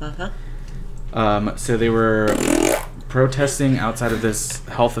Prayer. Uh-huh. So they were protesting outside of this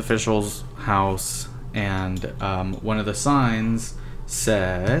health official's house, and one of the signs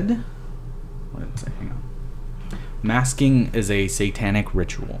said, what did it say? Hang on. masking is a satanic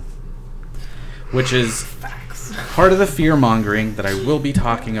ritual, which is part of the fear-mongering that I will be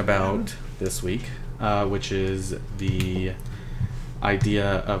talking about this week, which is the idea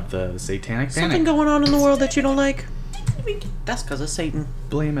of the satanic panic. Something going on in the world that you don't like? That's because of Satan.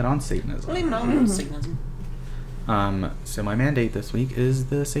 Blame it on Satanism. Blame it on Satanism. So my mandate this week is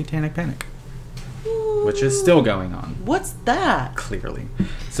the satanic panic, which is still going on. What's that? Clearly.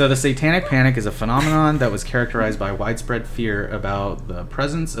 So the satanic panic is a phenomenon that was characterized by widespread fear about the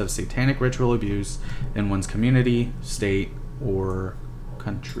presence of satanic ritual abuse in one's community, state, or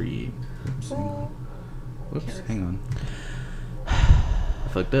country. Whoops, hang on. I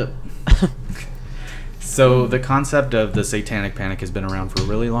fucked up. So the concept of the satanic panic has been around for a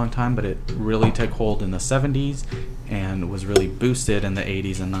really long time, but it really took hold in the 70s and was really boosted in the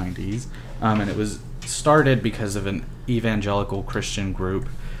 80s and 90s. And it was started because of an evangelical Christian group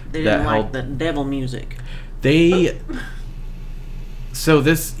They that didn't held like the devil music. So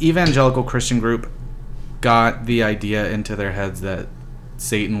this evangelical Christian group got the idea into their heads that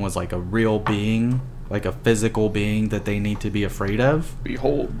Satan was like a real being, like a physical being that they need to be afraid of.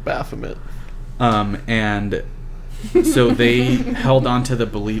 Behold, Baphomet. And so they held on to the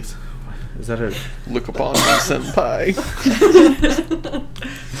beliefs. Is that a... Look upon me, senpai.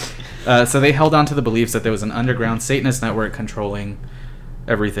 So they held on to the beliefs that there was an underground Satanist network controlling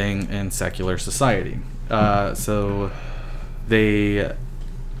everything in secular society. So these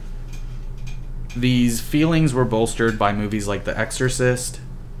feelings were bolstered by movies like The Exorcist,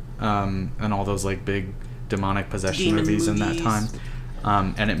 and all those like big demonic possession Demon movies in that time.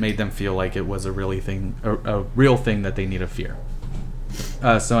 And it made them feel like it was a real thing that they need to fear.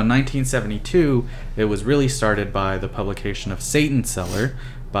 So in 1972, it was really started by the publication of Satan Seller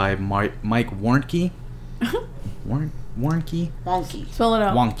by Mike Warnke. Warnke? Wonky. Spell it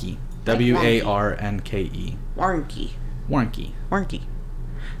out. Wonke. W-A-R-N-K-E. Warnky. Warnke. Warnky.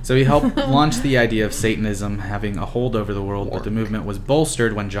 So he helped launch the idea of Satanism having a hold over the world, but the movement was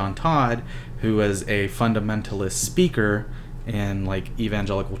bolstered when John Todd, who was a fundamentalist speaker in like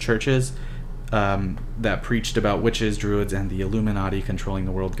evangelical churches, that preached about witches, druids, and the Illuminati controlling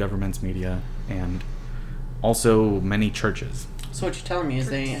the world governments, media, and also many churches. So what you're telling me is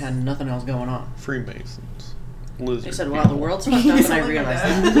they had nothing else going on. Freemasons. Lizard. They said, wow, the world's fucked up, and I realized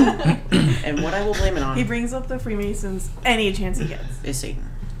that. And what I will blame it on He brings up the Freemasons any chance he gets. is Satan.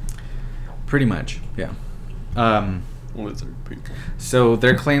 Pretty much, yeah. Lizard people. So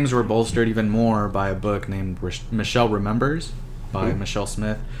their claims were bolstered even more by a book named Michelle Remembers by Michelle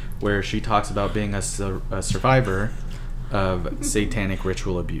Smith, where she talks about being a survivor of satanic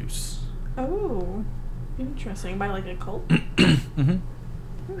ritual abuse. Oh, interesting. By like a cult? Mm-hmm.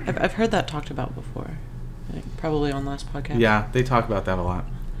 I've heard that talked about before. I think probably on last podcast. Yeah, they talk about that a lot.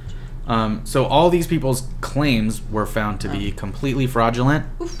 So all these people's claims were found to be completely fraudulent,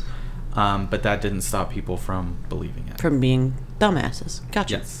 but that didn't stop people from believing it. From being dumbasses.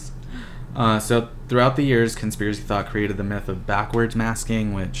 Gotcha. Yes. So throughout the years, conspiracy thought created the myth of backwards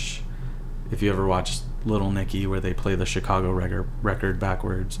masking, which, if you ever watched Little Nicky, where they play the Chicago record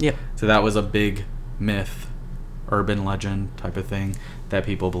backwards. Yep. So that was a big myth, urban legend type of thing that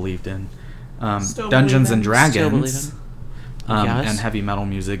people believed in. Dungeons and Dragons and heavy metal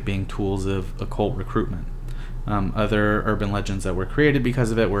music being tools of occult recruitment. Other urban legends that were created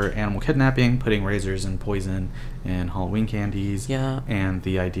because of it were animal kidnapping, putting razors and poison in Halloween candies, and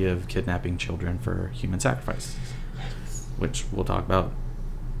the idea of kidnapping children for human sacrifices, which we'll talk about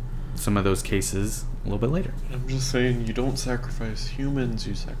some of those cases a little bit later. I'm just saying, you don't sacrifice humans,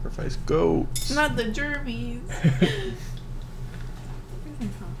 you sacrifice goats. Not the germies.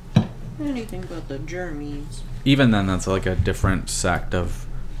 Anything but the germies. Even then, that's like a different sect of...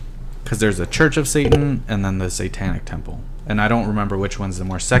 Because there's a Church of Satan and then the Satanic Temple. And I don't remember which one's the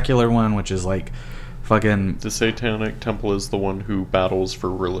more secular one, which is like fucking... The Satanic Temple is the one who battles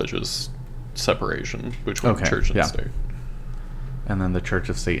for religious separation between church and state. And then the Church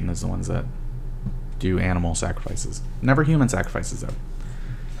of Satan is the ones that do animal sacrifices. Never human sacrifices,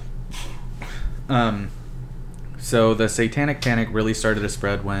 though. So the Satanic Panic really started to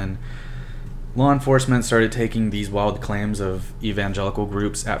spread when law enforcement started taking these wild claims of evangelical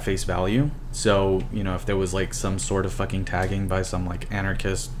groups at face value. So, you know, if there was like some sort of fucking tagging by some like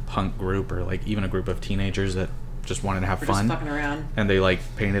anarchist punk group or like even a group of teenagers that just wanted to have fun, just fucking around, and they like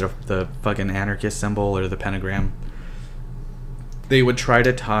painted the fucking anarchist symbol or the pentagram, they would try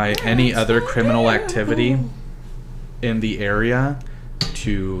to tie any other criminal activity in the area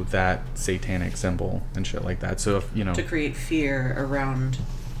to that satanic symbol and shit like that. So if, you know, to create fear around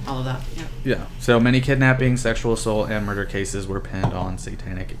all of that. Yeah. Yeah. So many kidnapping, sexual assault, and murder cases were pinned on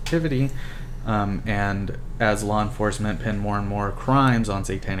satanic activity. And as law enforcement pinned more and more crimes on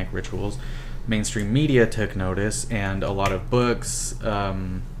satanic rituals, mainstream media took notice, and a lot of books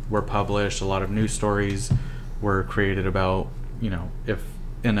were published. A lot of news stories were created about, if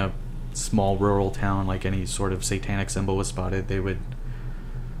in a small rural town, like any sort of satanic symbol was spotted, they would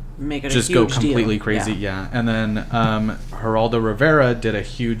Make it just a go huge completely deal. crazy. Yeah. And then Geraldo Rivera did a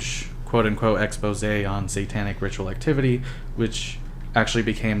huge quote-unquote expose on satanic ritual activity, which actually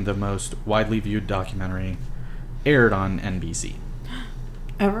became the most widely viewed documentary aired on NBC.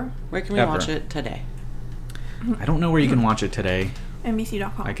 Ever? Where can we Ever. watch it today? I don't know where you can watch it today.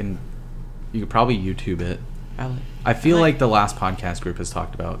 NBC.com. You could probably YouTube it. Probably. I feel like the last podcast group has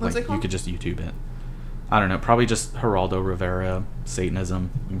talked about, What's like, it called? you could just YouTube it. I don't know, probably just Geraldo Rivera, Satanism.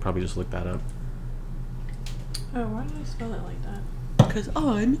 You can probably just look that up. Oh, why did I spell it like that? Because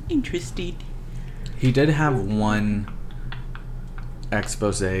I'm interested. He did have one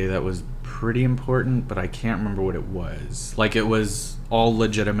expose that was pretty important, but I can't remember what it was. Like, it was all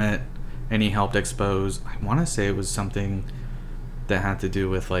legitimate, and he helped expose, I want to say it was something that had to do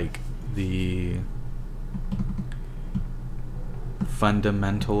with, like, the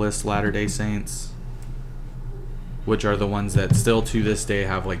fundamentalist Latter-day Saints, which are the ones that still to this day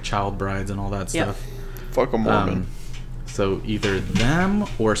have, like, child brides and all that Yep. stuff. Fuck a Mormon. So either them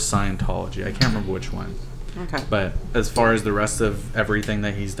or Scientology. I can't remember which one. Okay. But as far as the rest of everything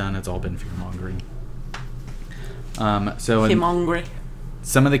that he's done, it's all been fear-mongering. So in Himongre.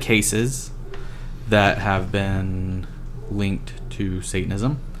 some of the cases that have been linked to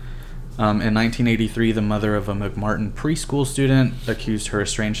Satanism, in 1983, the mother of a McMartin preschool student accused her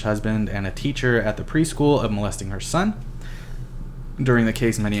estranged husband and a teacher at the preschool of molesting her son. During the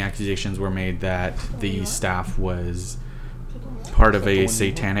case, many accusations were made that the staff was part of a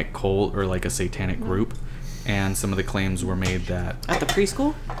satanic cult or like a satanic group, and some of the claims were made that At the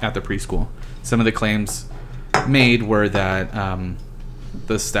preschool? at the preschool. Some of the claims made were that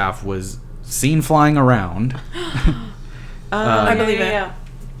the staff was seen flying around, I believe it. Yeah.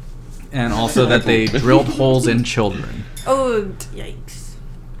 and also that they drilled holes in children. Oh, yikes.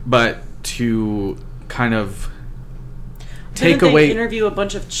 But to kind of take Didn't away, they interview a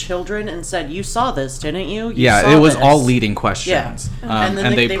bunch of children and said, "You saw this, didn't you?" You yeah, saw it was this." all leading questions, Yeah. and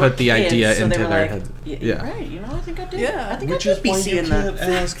they were put the kids, idea so into they were their like, heads. Yeah, Yeah. right. You know, I think I did. Yeah. I think Which I is did be why you seeing can't that.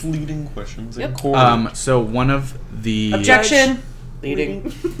 ask leading questions in Yep. court. So one of the Objection.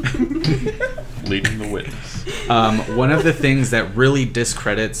 Leading. Leading the witness. One of the things that really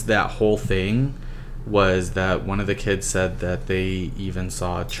discredits that whole thing was that one of the kids said that they even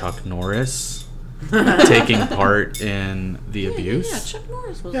saw Chuck Norris taking part in the abuse. Yeah, Chuck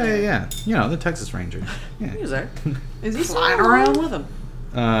Norris was Yeah, there. yeah, yeah. You know, the Texas Ranger. He Yeah. was there. Is he Flying still around with him,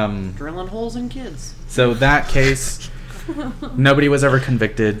 Um, drilling holes in kids. so that case, nobody was ever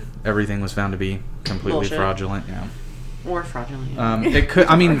convicted. Everything was found to be completely Bullshit. fraudulent. Yeah. Or fraudulent. Yeah. It could.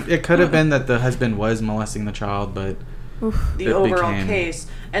 I mean, it could have been that the husband was molesting the child, but The it overall became- case,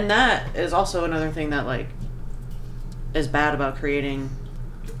 and that is also another thing that like is bad about creating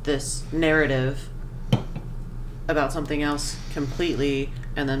this narrative about something else completely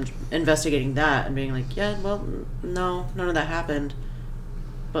and then investigating that and being like, yeah, well, no, none of that happened,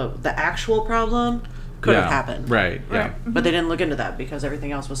 but the actual problem could have yeah, happened, Right. Yeah. Right. but they didn't look into that because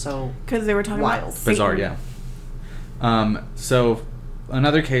everything else was so Because they were talking Wild. about Bizarre. Satan. Yeah. So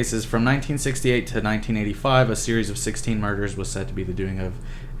another case is from 1968 to 1985. A series of 16 murders was said to be the doing of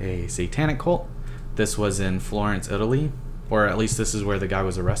a satanic cult. This was in Florence, Italy, or at least this is where the guy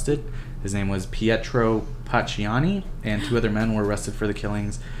was arrested. His name was Pietro Pacciani, and 2 other men were arrested for the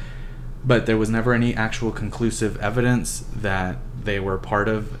killings. But there was never any actual conclusive evidence that they were part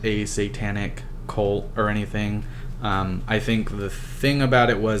of a satanic cult or anything. I think the thing about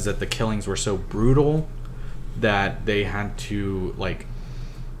it was that the killings were so brutal that they had to, like,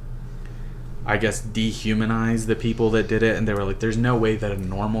 I guess, dehumanize the people that did it, and they were like, there's no way that a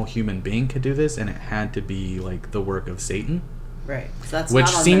normal human being could do this, and it had to be like the work of Satan. right. So that's Which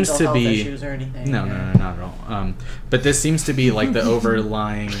not on seems mental to health be issues or anything. no, not at all. But this seems to be like the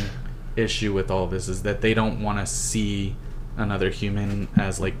overlying issue with all this is that they don't want to see another human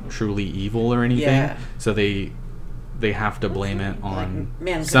as like truly evil or anything. Yeah. So they have to blame it on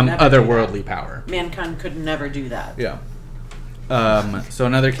man could some never do otherworldly power. Mankind could never do that. Yeah. So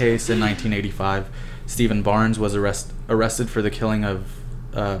another case in 1985, Stephen Barnes was arrested for the killing of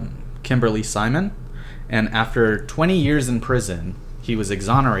Kimberly Simon, and after 20 years in prison, he was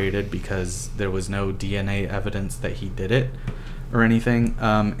exonerated because there was no DNA evidence that he did it or anything.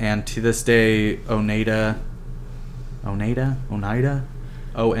 And to this day, Oneida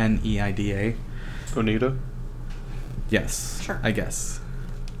Oneida. Oneida? Yes. Sure. I guess.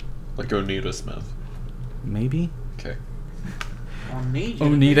 Like Oneida Smith. Maybe. Okay.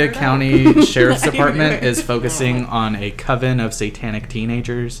 Oneida County Sheriff's Department is focusing on a coven of satanic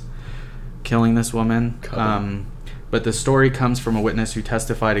teenagers killing this woman. But the story comes from a witness who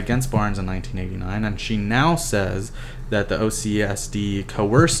testified against Barnes in 1989, and she now says that the OCSD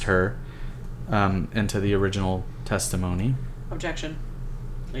coerced her into the original testimony. Objection.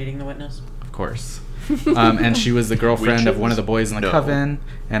 Leading the witness. Of course. And she was the girlfriend of one of the boys in the No. coven,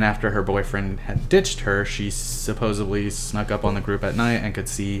 and after her boyfriend had ditched her, she supposedly snuck up on the group at night and could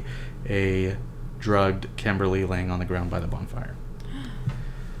see a drugged Kimberly laying on the ground by the bonfire.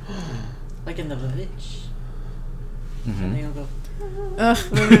 Like in the Village. Mhm. And they all go, Ugh,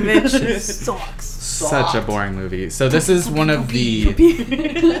 the bitch sucks. Such a boring movie. So this is one of the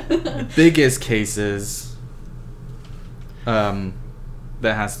biggest cases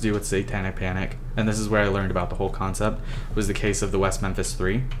that has to do with satanic panic, and this is where I learned about the whole concept, was the case of the West Memphis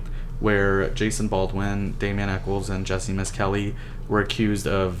 3, where Jason Baldwin, Damian Eccles, and Jesse Miskelly were accused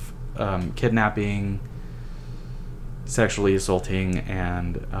of kidnapping, sexually assaulting,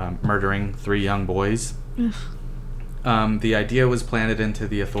 and murdering 3 young boys. The idea was planted into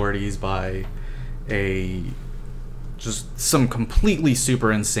the authorities by just some completely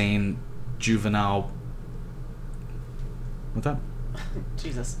super insane juvenile. What's that?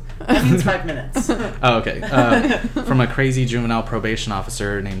 Jesus. That means 5 minutes. Oh, okay. From a crazy juvenile probation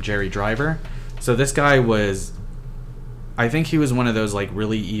officer named Jerry Driver. So this guy was, I think he was one of those like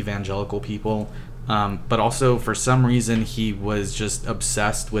really evangelical people, but also for some reason he was just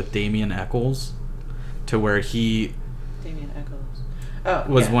obsessed with Damian Eccles, to where he Damian Eccles. Oh,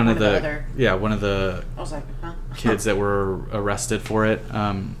 was yeah, one of the other. one of the I was like, huh? kids that were arrested for it.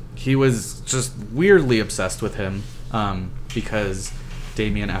 He was just weirdly obsessed with him because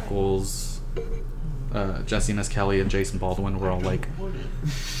Damian Eccles, Jesse Miskelly, and Jason Baldwin were all like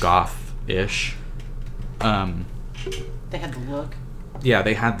goth-ish. They had the look. Yeah,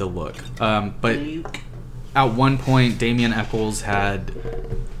 they had the look. But Luke. at one point, Damian Eccles had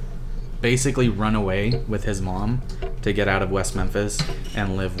basically run away with his mom to get out of West Memphis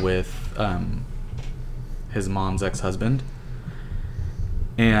and live with his mom's ex-husband.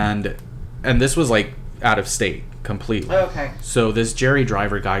 And this was like out of state completely. Okay. So this Jerry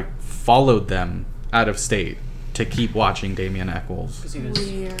Driver guy followed them out of state to keep watching Damian Eccles. Because he was...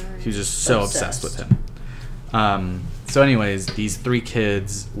 Weird. He was just so obsessed with him. So anyways, these 3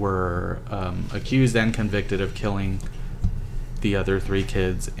 kids were accused and convicted of killing the other 3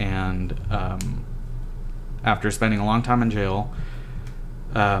 kids, and after spending a long time in jail,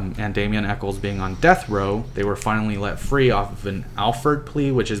 and Damian Eccles being on death row, they were finally let free off of an Alford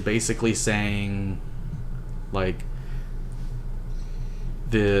plea, which is basically saying, like,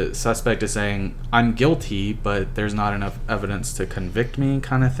 the suspect is saying, I'm guilty, but there's not enough evidence to convict me,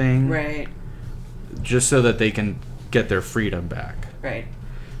 kind of thing. Right. Just so that they can get their freedom back. Right.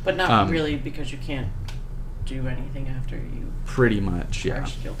 But not really, because you can't do anything after you Pretty much, are yeah.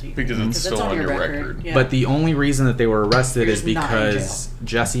 guilty. Because it's still on your record. Yeah. But the only reason that they were arrested You're is just not in because jail.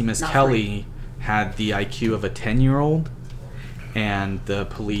 Jesse Miskelly had the IQ of a 10-year-old, and the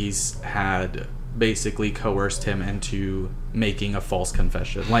police had basically coerced him into making a false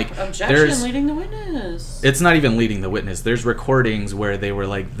confession. Like, Objection, leading the witness. it's not even leading the witness. There's recordings where they were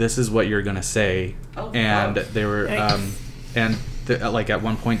like, "This is what you're gonna say," Oh, and fuck. they were, Yikes. like at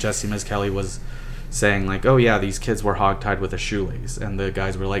one point, Jesse Miskelly was saying like, "Oh yeah, these kids were hogtied with a shoelace," and the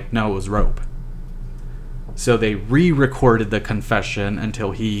guys were like, "No, it was rope." So they re-recorded the confession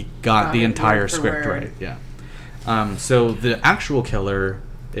until he got the it entire word for script word. right. Yeah. So the actual killer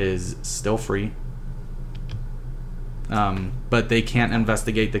is still free. But they can't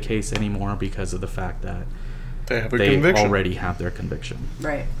investigate the case anymore because of the fact that They have a they conviction. already have their conviction.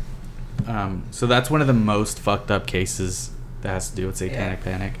 Right. So that's one of the most fucked up cases that has to do with satanic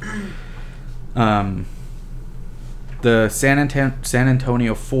panic. The San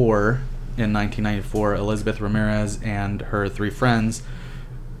Antonio 4 in 1994, Elizabeth Ramirez and her 3 friends,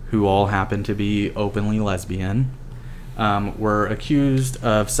 who all happened to be openly lesbian, were accused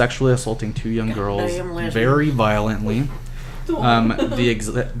of sexually assaulting 2 young girls Goddamn lesbian. very violently.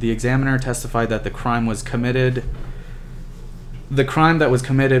 The examiner testified that the crime was committed. The crime that was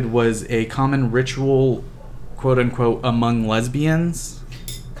committed was a common ritual, quote unquote, among lesbians,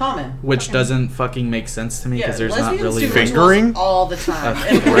 Common. which Okay. doesn't fucking make sense to me because there's not lesbians really do rituals Fingering? all the time.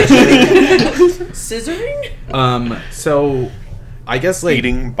 And scissoring? So I guess like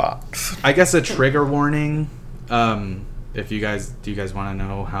Eating box. I guess a trigger warning. If you guys do, you guys want to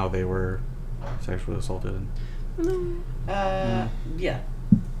know how they were sexually assaulted? Yeah.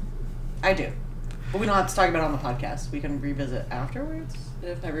 I do. But we don't have to talk about it on the podcast. We can revisit afterwards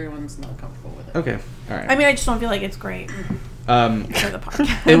if everyone's not comfortable with it. Okay. All right. I mean, I just don't feel like it's great for the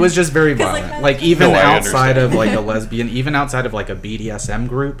podcast. It was just very 'Cause, violent. like, Like even No, I outside understand. of like a lesbian, even outside of like a BDSM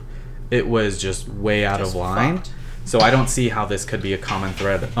group, it was just way out Just of line. fucked. So I don't see how this could be a common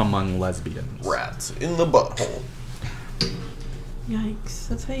thread among lesbians. Rats in the butthole. Yikes.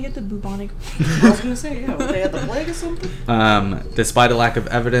 That's how you get the bubonic. I was gonna say, yeah, they had the plague or something. Despite a lack of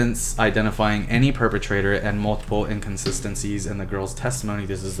evidence identifying any perpetrator and multiple inconsistencies in the girls' testimony,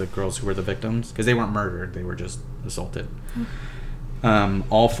 this is the girls who were the victims, because they weren't murdered, they were just assaulted.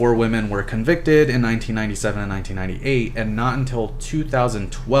 All 4 women were convicted in 1997 and 1998, and not until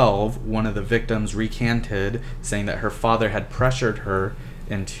 2012, one of the victims recanted, saying that her father had pressured her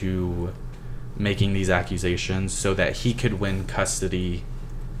into making these accusations so that he could win custody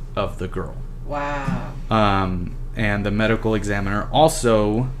of the girl. Wow. And the medical examiner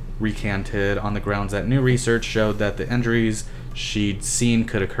also recanted on the grounds that new research showed that the injuries she'd seen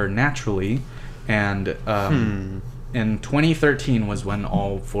could occur naturally, and in 2013 was when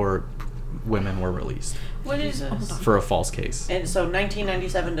all 4 women were released What is Jesus. hold on. for a false case. And so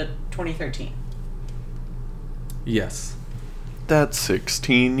 1997 to 2013. Yes. That's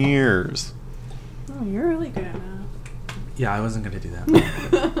 16 years. Oh, you're really good at that. Yeah, I wasn't going to do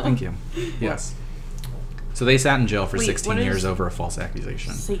that. Thank you. Yes. So they sat in jail for Wait, 16 what years is- over a false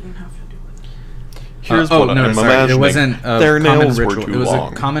accusation. Satan have to do with it. Here's what I'm imagining. It wasn't a Their common nails were ritual. too It was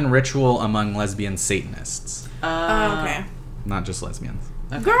long. a common ritual among lesbian Satanists, Oh, okay. not just lesbians,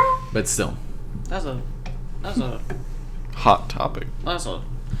 Girl. but still. That's a Hot topic.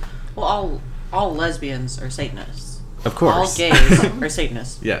 well, all lesbians are Satanists. Of course. All gays are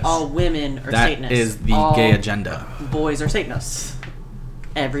Satanists. Yes. All women are That Satanists. is the all gay agenda. Boys are Satanists.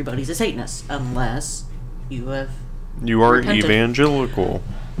 Everybody's a Satanist unless you have. You are Repented. evangelical.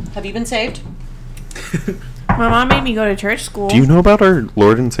 Have you been saved? My mom made me go to church school. Do you know about our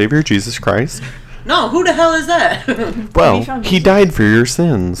Lord and Savior Jesus Christ? No. Who the hell is that? Well, found he Jesus? died for your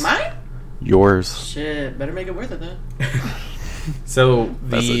sins. Mine? Yours. Shit. Better make it worth it then. So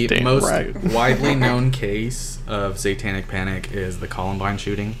That's a the damn most right. widely known case of satanic panic is the Columbine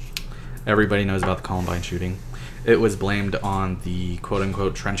shooting. Everybody knows about the Columbine shooting. It was blamed on the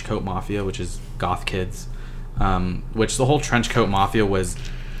quote-unquote trench coat mafia, which is goth kids. Which the whole trench coat mafia was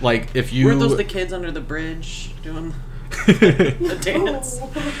like, if you Were those the kids under the bridge doing the dance?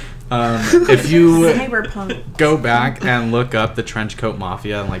 if you Cyberpunk. go back and look up the trench coat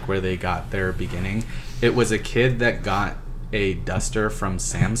mafia and like where they got their beginning, it was a kid that got a duster from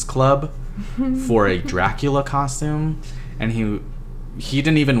Sam's Club for a Dracula costume, and he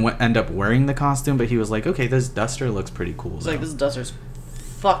didn't even end up wearing the costume, but he was like, okay, this duster looks pretty cool. It's though." like, this duster's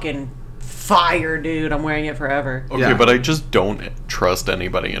fucking fire, dude. I'm wearing it forever. Okay, Yeah. but I just don't trust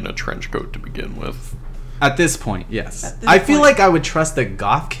anybody in a trench coat to begin with. At this point, yes. At this I feel point- like I would trust a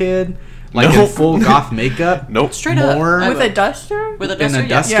goth kid, like No. in full goth makeup, Nope. Straight up. more I With would. a duster? With a in duster, a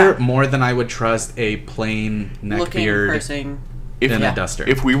duster, Yeah. more than I would trust a plain neck looking beard person. If, in Yeah. a duster.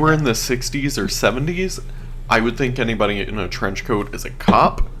 if we were in the 60s or 70s, I would think anybody in a trench coat is a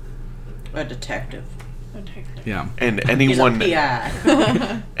cop, A detective. Yeah. and He's a anyone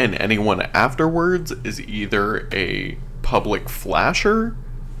PI. and anyone afterwards is either a public flasher.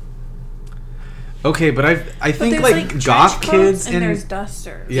 Okay, but I think there's, like trench goth coats kids and in there's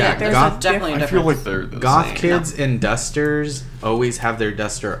dusters. Yeah, Like, there's goth- a definitely difference. I feel like they're the goth same. kids in dusters always have their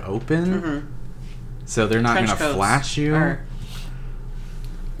duster open, Mhm. so they're not Trench gonna coats flash you. are-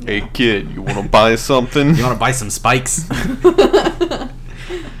 Hey kid, you want to buy something? You want to buy some spikes?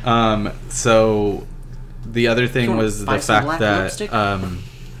 So the other You thing wanna was buy the some fact black that lipstick?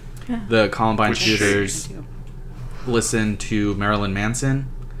 the Columbine Which- shooters listened to Marilyn Manson,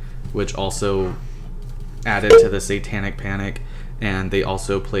 which also added to the satanic panic, and they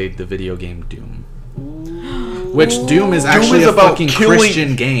also played the video game Doom. Which Doom is actually is a about fucking killing-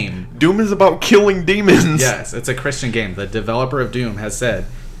 Christian game. Doom is about killing demons. Yes, it's a Christian game. The developer of Doom has said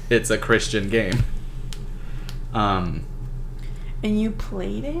it's a Christian game. And you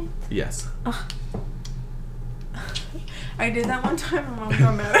played it? Yes. I did that one time and Mom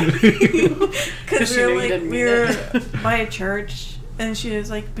got mad at me. Because She knew you didn't we mean were it. by a church and she was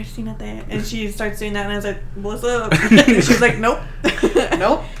like, "Persínate," and she starts doing that and I was like, "What's up?" And she's like, "Nope."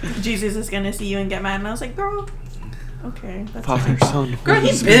 Nope. Jesus is gonna see you and get mad. And I was like, "Girl, okay, that's Father, fine." Son, Girl, Holy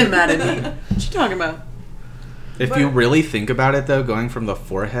he's Spirit. been mad at me. What you talking about? If you really think about it, though, going from the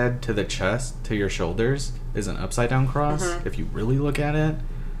forehead to the chest to your shoulders is an upside down cross. Mhm. If you really look at it,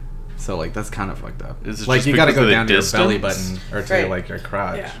 so like that's kind of fucked up. Is it Like just you got to because go of the down to your belly distance? button or to Right. like your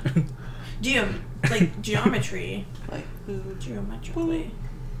crotch. Yeah. Like geometry. Like, Geometrically.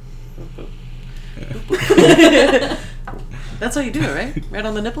 That's how you do it, right? Right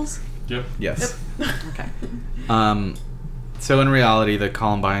on the nipples? Yep. Yes. Okay. So in reality, the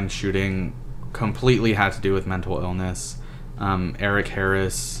Columbine shooting completely had to do with mental illness. Eric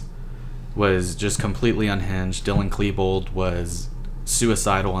Harris was just completely unhinged. Dylan Klebold was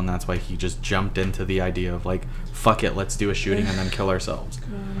suicidal, and that's why he just jumped into the idea of like, fuck it, let's do a shooting and then kill ourselves.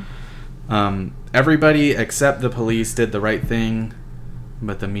 Everybody except the police did the right thing,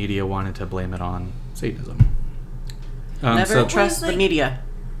 but the media wanted to blame it on Satanism. Never trust the like- media.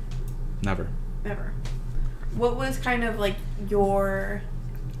 Never. Never. What was kind of like your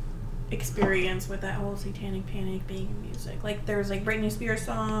experience with that whole Satanic Panic being in music? Like there's like Britney Spears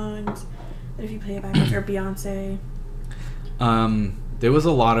songs that if you play it backwards, or Beyonce. There was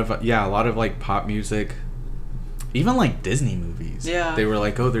a lot of like pop music, even like Disney movies. Yeah. They were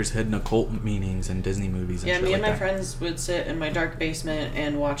like, oh, there's hidden occult meanings in Disney movies. And Yeah, shit me like and my that. friends would sit in my dark basement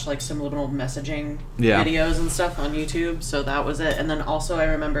and watch like subliminal messaging Yeah. videos and stuff on YouTube. So that was it. And then also I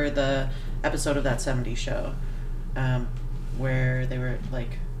remember the episode of That 70s Show, where they were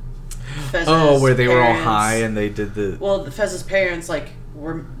like, Fez's where they were all parents- high and they did the. Well, Fez's parents like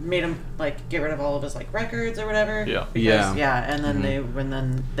made him like get rid of all of his like records or whatever. Yeah. Because, Yeah. and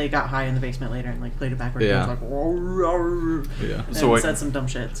then they got high in the basement later and like played it backwards. Yeah. And it was like, Yeah. and So said some dumb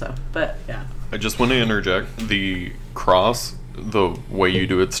shit. So, but yeah. I just want to interject. The cross, the way you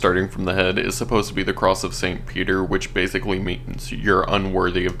do it starting from the head, is supposed to be the cross of St. Peter, which basically means you're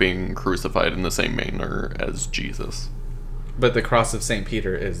unworthy of being crucified in the same manner as Jesus. But the cross of St.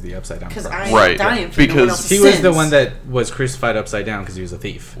 Peter is the upside down Because cross. I Right, ain't dying for because no one else's He was the sins. one that was crucified upside down because he was a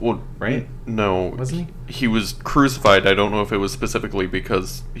thief. Well, Right? No. Wasn't he? He was crucified. I don't know if it was specifically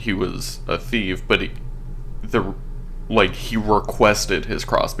because he was a thief, but he requested his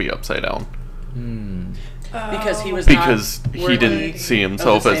cross be upside down. Because he was Because not he worthy didn't see of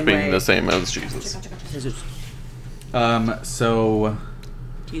himself the as same being way. the same as Jesus. So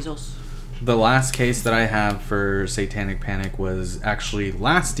Jesus. the last case that I have for Satanic Panic was actually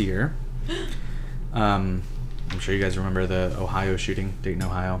last year. I'm sure you guys remember the Ohio shooting, Dayton,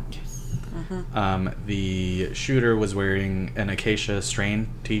 Ohio. The shooter was wearing an Acacia Strain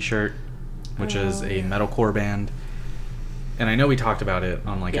t-shirt, which is a metalcore band. And I know we talked about it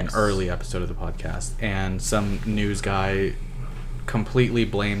on like an Yes. early episode of the podcast, and some news guy completely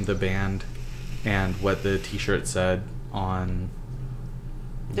blamed the band and what the t-shirt said on...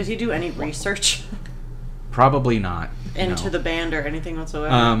 Did he do any research Probably not. into no. the band or anything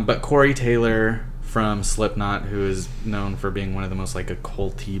whatsoever? But Corey Taylor from Slipknot, who is known for being one of the most like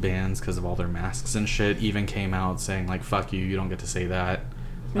occulty bands because of all their masks and shit, even came out saying like, "Fuck you! You don't get to say that.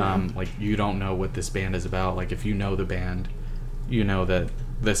 Like you don't know what this band is about. Like if you know the band, you know that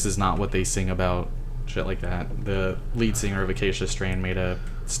this is not what they sing about." Shit like that. The lead singer of Acacia Strain made a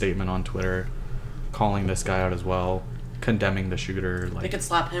statement on Twitter calling this guy out as well, condemning the shooter. Like They could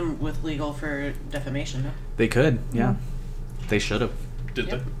slap him with legal for defamation. No? They could, yeah. They should have. Did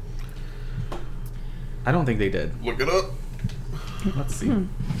Yep. I don't think they did. they? Look it up. Let's see.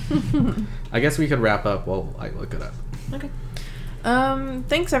 I guess we could wrap up while I look it up. Okay.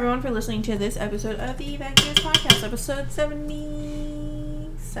 Thanks everyone for listening to this episode of the Vacuous Podcast, episode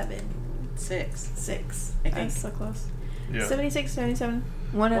 77. 6. 6. I think. That's so close. Yeah. 76, 77.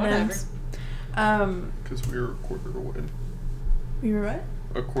 One of Whatever. them. Because we were a quarter away. We were what?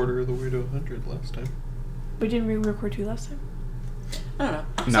 A quarter of the way to 100 last time. We didn't record 2 last time? I don't know.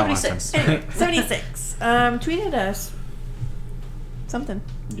 No, last 76. time. Anyway, 76. Tweeted us. Something.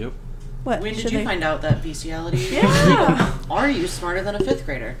 Yep. What? When did should you they- find out that bestiality is Yeah. legal? Are you smarter than a 5th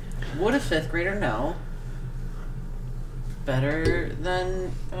grader? Would a 5th grader know better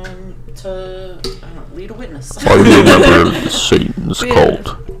than to lead a witness? I remember Satan's Tweet cult.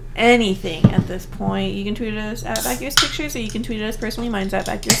 us anything at this point. You can tweet us at Vacuous Pictures, or you can tweet us personally. Mine's at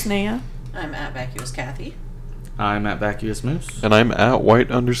Vacuous Naya. I'm at Vacuous Kathy. I'm at Vacuous Moose. And I'm at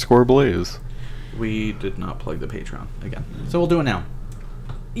white_blaze. We did not plug the Patreon again. So we'll do it now.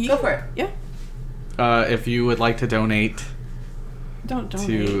 Go for it. Yeah. If you would like to donate Don't donate.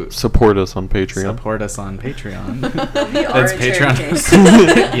 to Support us on Patreon. support us on Patreon. We are It's a charity Patreon. case.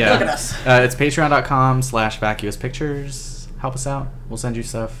 Yeah. Look at us. It's patreon.com/Vacuous Pictures. Help us out. We'll send you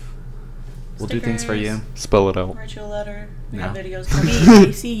stuff. We'll do things for you. Spell it out. Write you a letter. We No. have videos coming.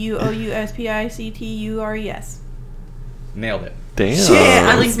 VACUOUSPICTURES. Nailed it. Damn. Shit,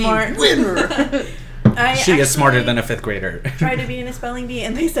 I I'm like smart. being winner. I She is smarter actually than a 5th grader. tried to be in a spelling bee,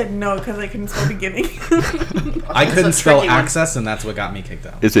 and they said no because I couldn't spell beginning. I That's couldn't a spell tricky one. access, and that's what got me kicked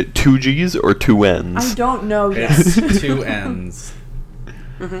out. Is it 2 G's or 2 N's? I don't know yet. It's 2 N's.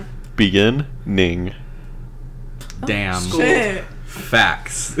 Begin, ning. Damn. School. Shit.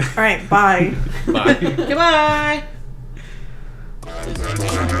 Facts. All right, bye. Bye. Goodbye.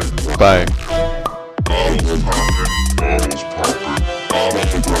 Bye.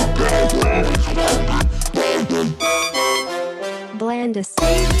 Blandis.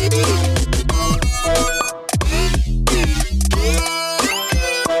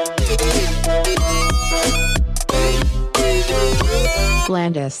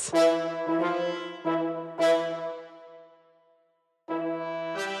 Blandis.